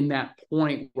now in that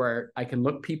point where I can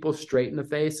look people straight in the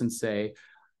face and say,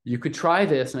 you could try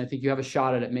this, and I think you have a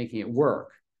shot at it making it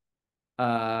work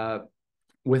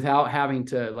without having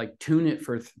to like tune it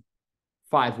for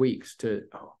 5 weeks to,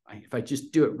 if I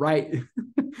just do it right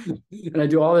and I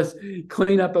do all this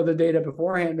cleanup of the data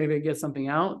beforehand, maybe I get something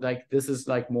out. Like this is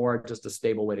like more just a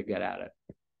stable way to get at it.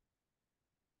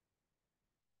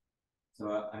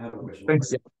 So I have a question.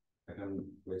 Thanks. I can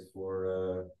wait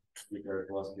for speaker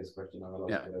to ask his question. I'll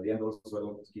ask at the end also. I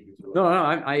don't want to keep you too long. No,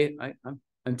 I'm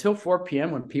until 4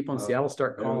 p.m. when people in Seattle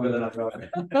start calling.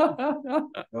 Go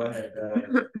ahead.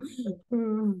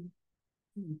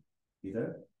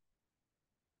 Peter?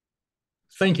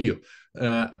 Thank you.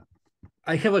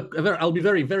 I have I'll be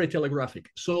very, very telegraphic.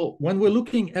 So when we're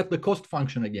looking at the cost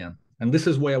function again, and this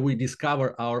is where we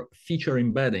discover our feature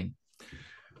embedding,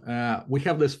 we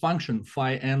have this function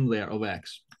phi n there of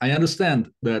x. I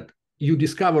understand that you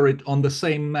discover it on the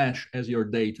same mesh as your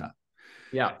data.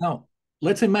 Yeah. Now,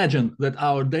 let's imagine that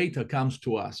our data comes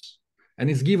to us and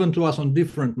is given to us on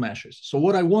different meshes. So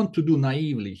what I want to do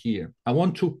naively here, I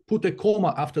want to put a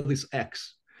comma after this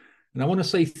x, and I want to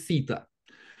say theta.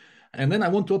 And then I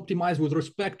want to optimize with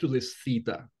respect to this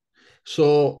theta.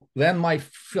 So then my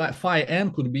phi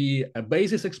n could be a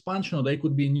basis expansion, or they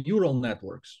could be neural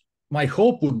networks. My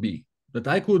hope would be that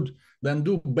I could then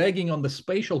do bagging on the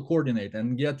spatial coordinate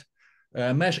and get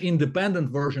a mesh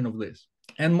independent version of this.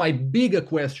 And my bigger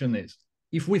question is,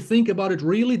 if we think about it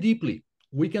really deeply,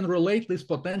 we can relate this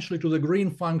potentially to the green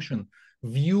function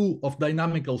view of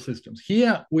dynamical systems.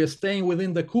 Here, we're staying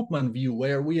within the Koopman view,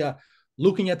 where we are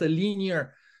looking at a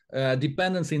linear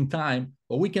dependence in time,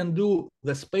 but we can do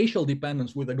the spatial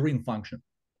dependence with a green function.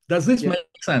 Does this make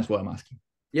sense, what I'm asking?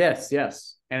 Yes,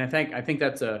 yes. And I think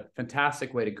that's a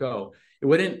fantastic way to go. It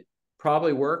wouldn't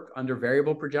probably work under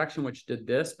variable projection, which did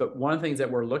this, but one of the things that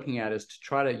we're looking at is to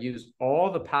try to use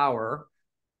all the power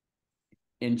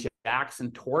in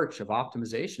Jackson torch of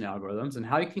optimization algorithms, and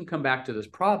how you can come back to this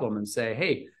problem and say,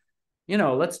 hey,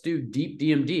 let's do deep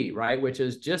DMD, right? Which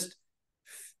is just,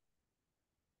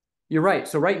 you're right.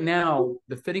 So right now,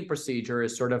 the fitting procedure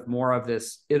is sort of more of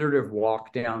this iterative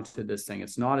walk down to this thing.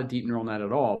 It's not a deep neural net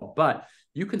at all, but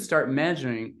you can start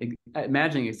imagining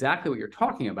exactly what you're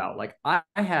talking about. Like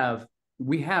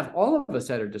we have all of us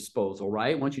at our disposal,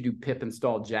 right? Once you do pip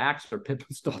install Jax or pip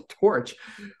install torch,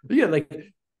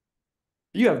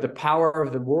 you have the power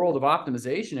of the world of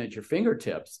optimization at your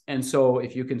fingertips. And so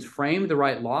if you can frame the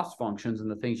right loss functions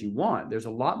and the things you want, there's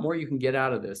a lot more you can get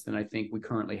out of this than I think we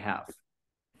currently have.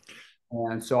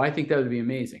 And so I think that would be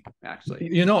amazing,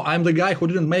 actually. I'm the guy who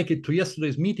didn't make it to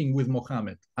yesterday's meeting with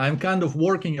Mohammed. I'm kind of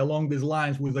working along these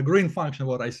lines with the green function,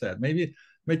 what I said. Maybe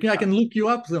I can look you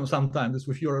up sometime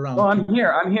if you're around. Well, I'm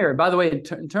here. By the way,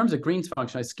 in terms of green's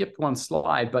function, I skipped one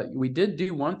slide, but we did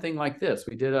do one thing like this.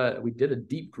 We did a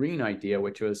deep green idea,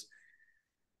 which was,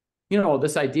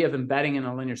 this idea of embedding in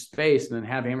a linear space and then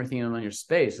having everything in a linear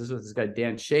space. This is what this guy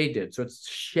Dan Shea did. So it's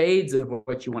shades of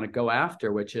what you want to go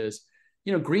after, which is,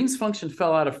 green's function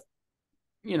fell out of,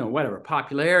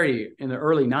 popularity in the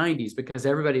early 90s because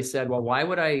everybody said, well, why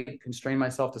would I constrain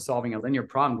myself to solving a linear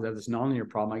problem? Because I have this nonlinear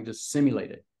problem, I can just simulate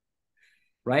it,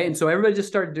 right? And so everybody just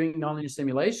started doing nonlinear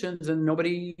simulations, and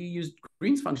nobody used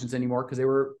green's functions anymore because they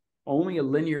were only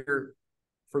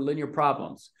for linear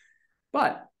problems.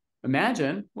 But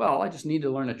imagine, well, I just need to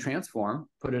learn a transform,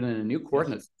 put it in a new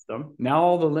coordinate system. Now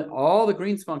all the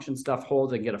green's function stuff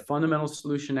holds. I can get a fundamental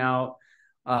solution out.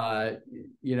 But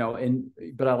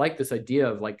I like this idea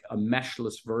of like a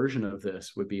meshless version of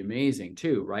this would be amazing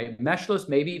too, right? Meshless,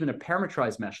 maybe even a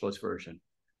parameterized meshless version.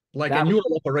 Like a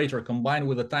neural operator combined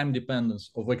with a time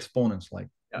dependence of exponents.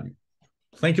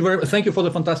 Thank you for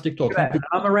the fantastic talk.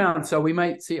 I'm around, so we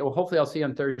might see, hopefully I'll see you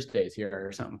on Thursdays here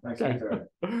or something. Thanks.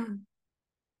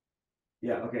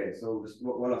 Yeah. Okay. So just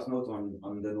one last note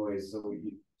on the noise. So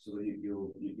you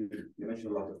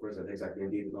mentioned a lot, of course, that exactly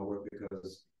indeed does not work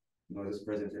because noise is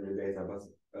present in your data, but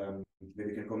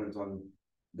maybe you can comment on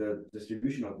the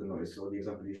distribution of the noise. So the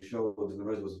example you showed, the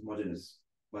noise was homogeneous,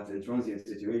 but in transient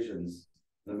situations,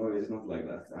 the noise is not like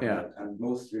that. And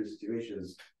most real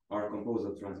situations are composed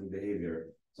of transient behavior.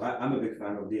 So I'm a big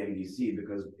fan of DMDC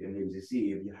because in DMDC,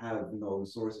 if you have known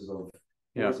sources of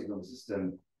forcing on the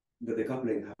system, the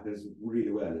decoupling happens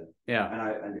really well.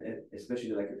 And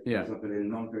especially like, for example, in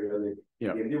non-periodic,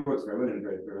 DMD works very well in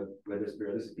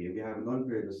periodicity. If you have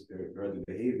non-periodic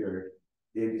behavior,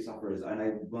 DMD suffers, and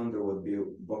I wonder what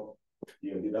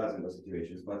DMD does in those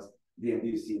situations. But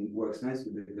DMD works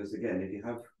nicely because, again, if you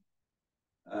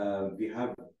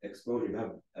have exposure, you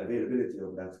have availability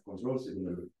of that control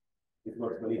signal, it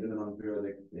works well even in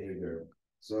non-periodic behavior.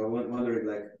 So I'm wondering,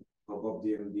 like, how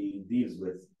DMD deals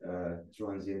with really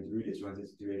transient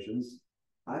situations.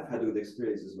 I've had good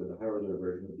experiences with the higher order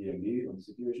version of DMD on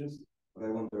situations, but I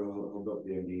wonder how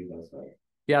DMD does that.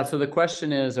 Yeah, so the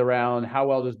question is around how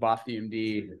well does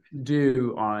BOP-DMD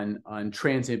do on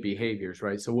transient behaviors,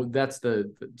 right? So that's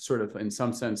the sort of, in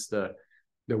some sense, the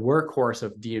workhorse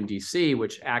of DMDC,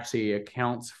 which actually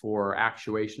accounts for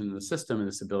actuation in the system and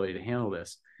this ability to handle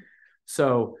this.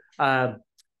 So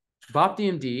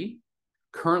BOP-DMD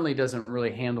currently doesn't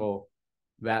really handle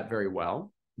that very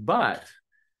well, but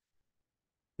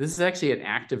this is actually an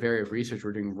active area of research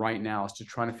we're doing right now, is to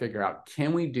try to figure out,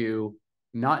 can we do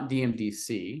not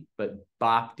DMDC, but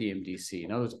BOP-DMDC?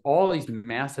 In other words, all these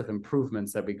massive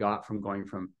improvements that we got from going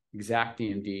from exact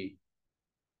DMD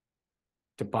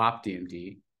to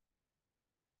BOP-DMD.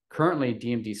 Currently,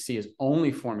 DMDC is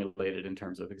only formulated in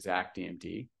terms of exact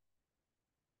DMD.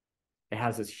 It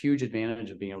has this huge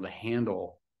advantage of being able to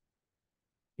handle,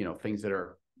 things that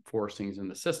are forcings in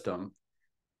the system.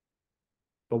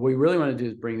 But what we really want to do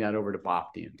is bring that over to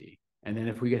BOP-DMD. And then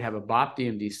if we could have a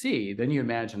BOP-DMDC, then you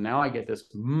imagine now I get this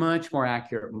much more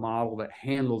accurate model that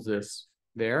handles this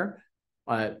there.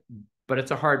 But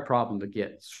it's a hard problem to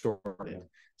get sorted.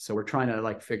 So we're trying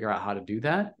to figure out how to do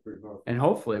that. And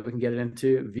hopefully we can get it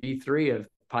into V3 of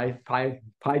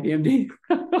PyDMD.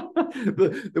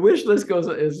 the wish list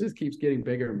just keeps getting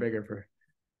bigger and bigger for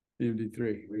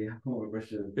DMD3. We have more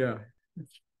questions. Yeah.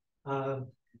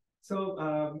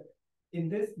 In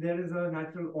this, there is a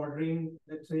natural ordering,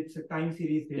 so it's a time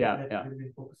series data that we've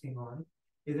been focusing on.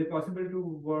 Is it possible to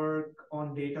work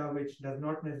on data which does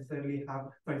not necessarily have,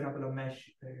 for example, a mesh,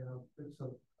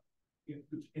 so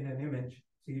in an image,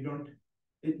 so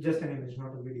it's just an image,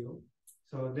 not a video.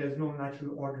 So there's no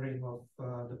natural ordering of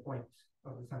the points,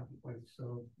 of the sample points.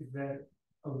 So is there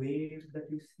a way that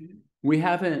you see? We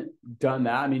haven't done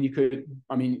that.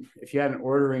 If you had an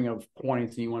ordering of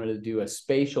points and you wanted to do a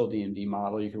spatial DMD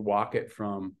model, you could walk it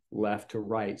from left to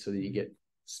right so that you get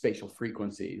spatial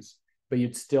frequencies, but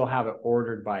you'd still have it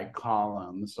ordered by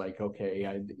columns. Like, okay,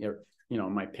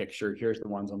 my picture, here's the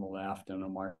ones on the left, and I'll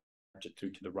march it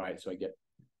through to the right. So I get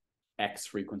X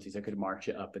frequencies. I could march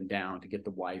it up and down to get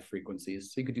the Y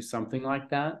frequencies. So you could do something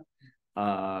like that.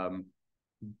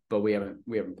 But we haven't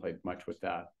played much with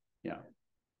that. Yeah.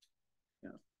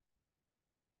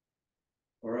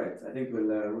 All right. I think we'll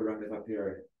wrap it up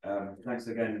here. Thanks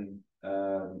again,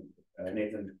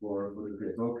 Nathan, for the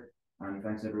great talk, and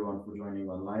thanks everyone for joining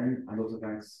online, and also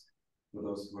thanks for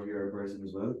those who are here in person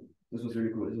as well. This was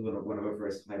really cool. This was one of our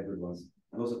first hybrid ones,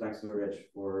 and also thanks to Rich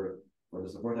for the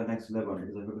support, and thanks to Levon,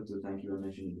 because I forgot to thank you and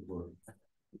mention you before.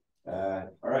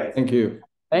 All right. Thank you.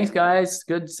 Thanks, guys.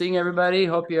 Good seeing everybody.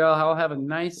 Hope you all have a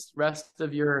nice rest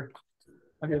of your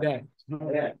day.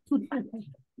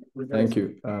 Thank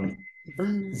you.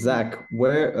 Zach,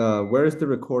 where is the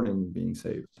recording being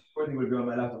saved? Recording will be on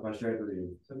my laptop. I'll share it with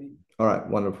you. All right,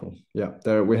 wonderful. Yeah,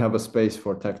 there we have a space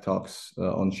for Tech Talks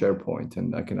on SharePoint,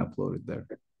 and I can upload it there,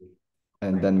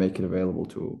 and then make it available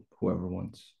to whoever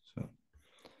wants. So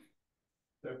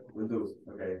we'll do.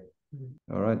 Okay.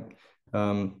 All right.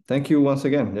 Thank you once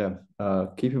again. Yeah.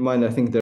 Keep in mind, I think there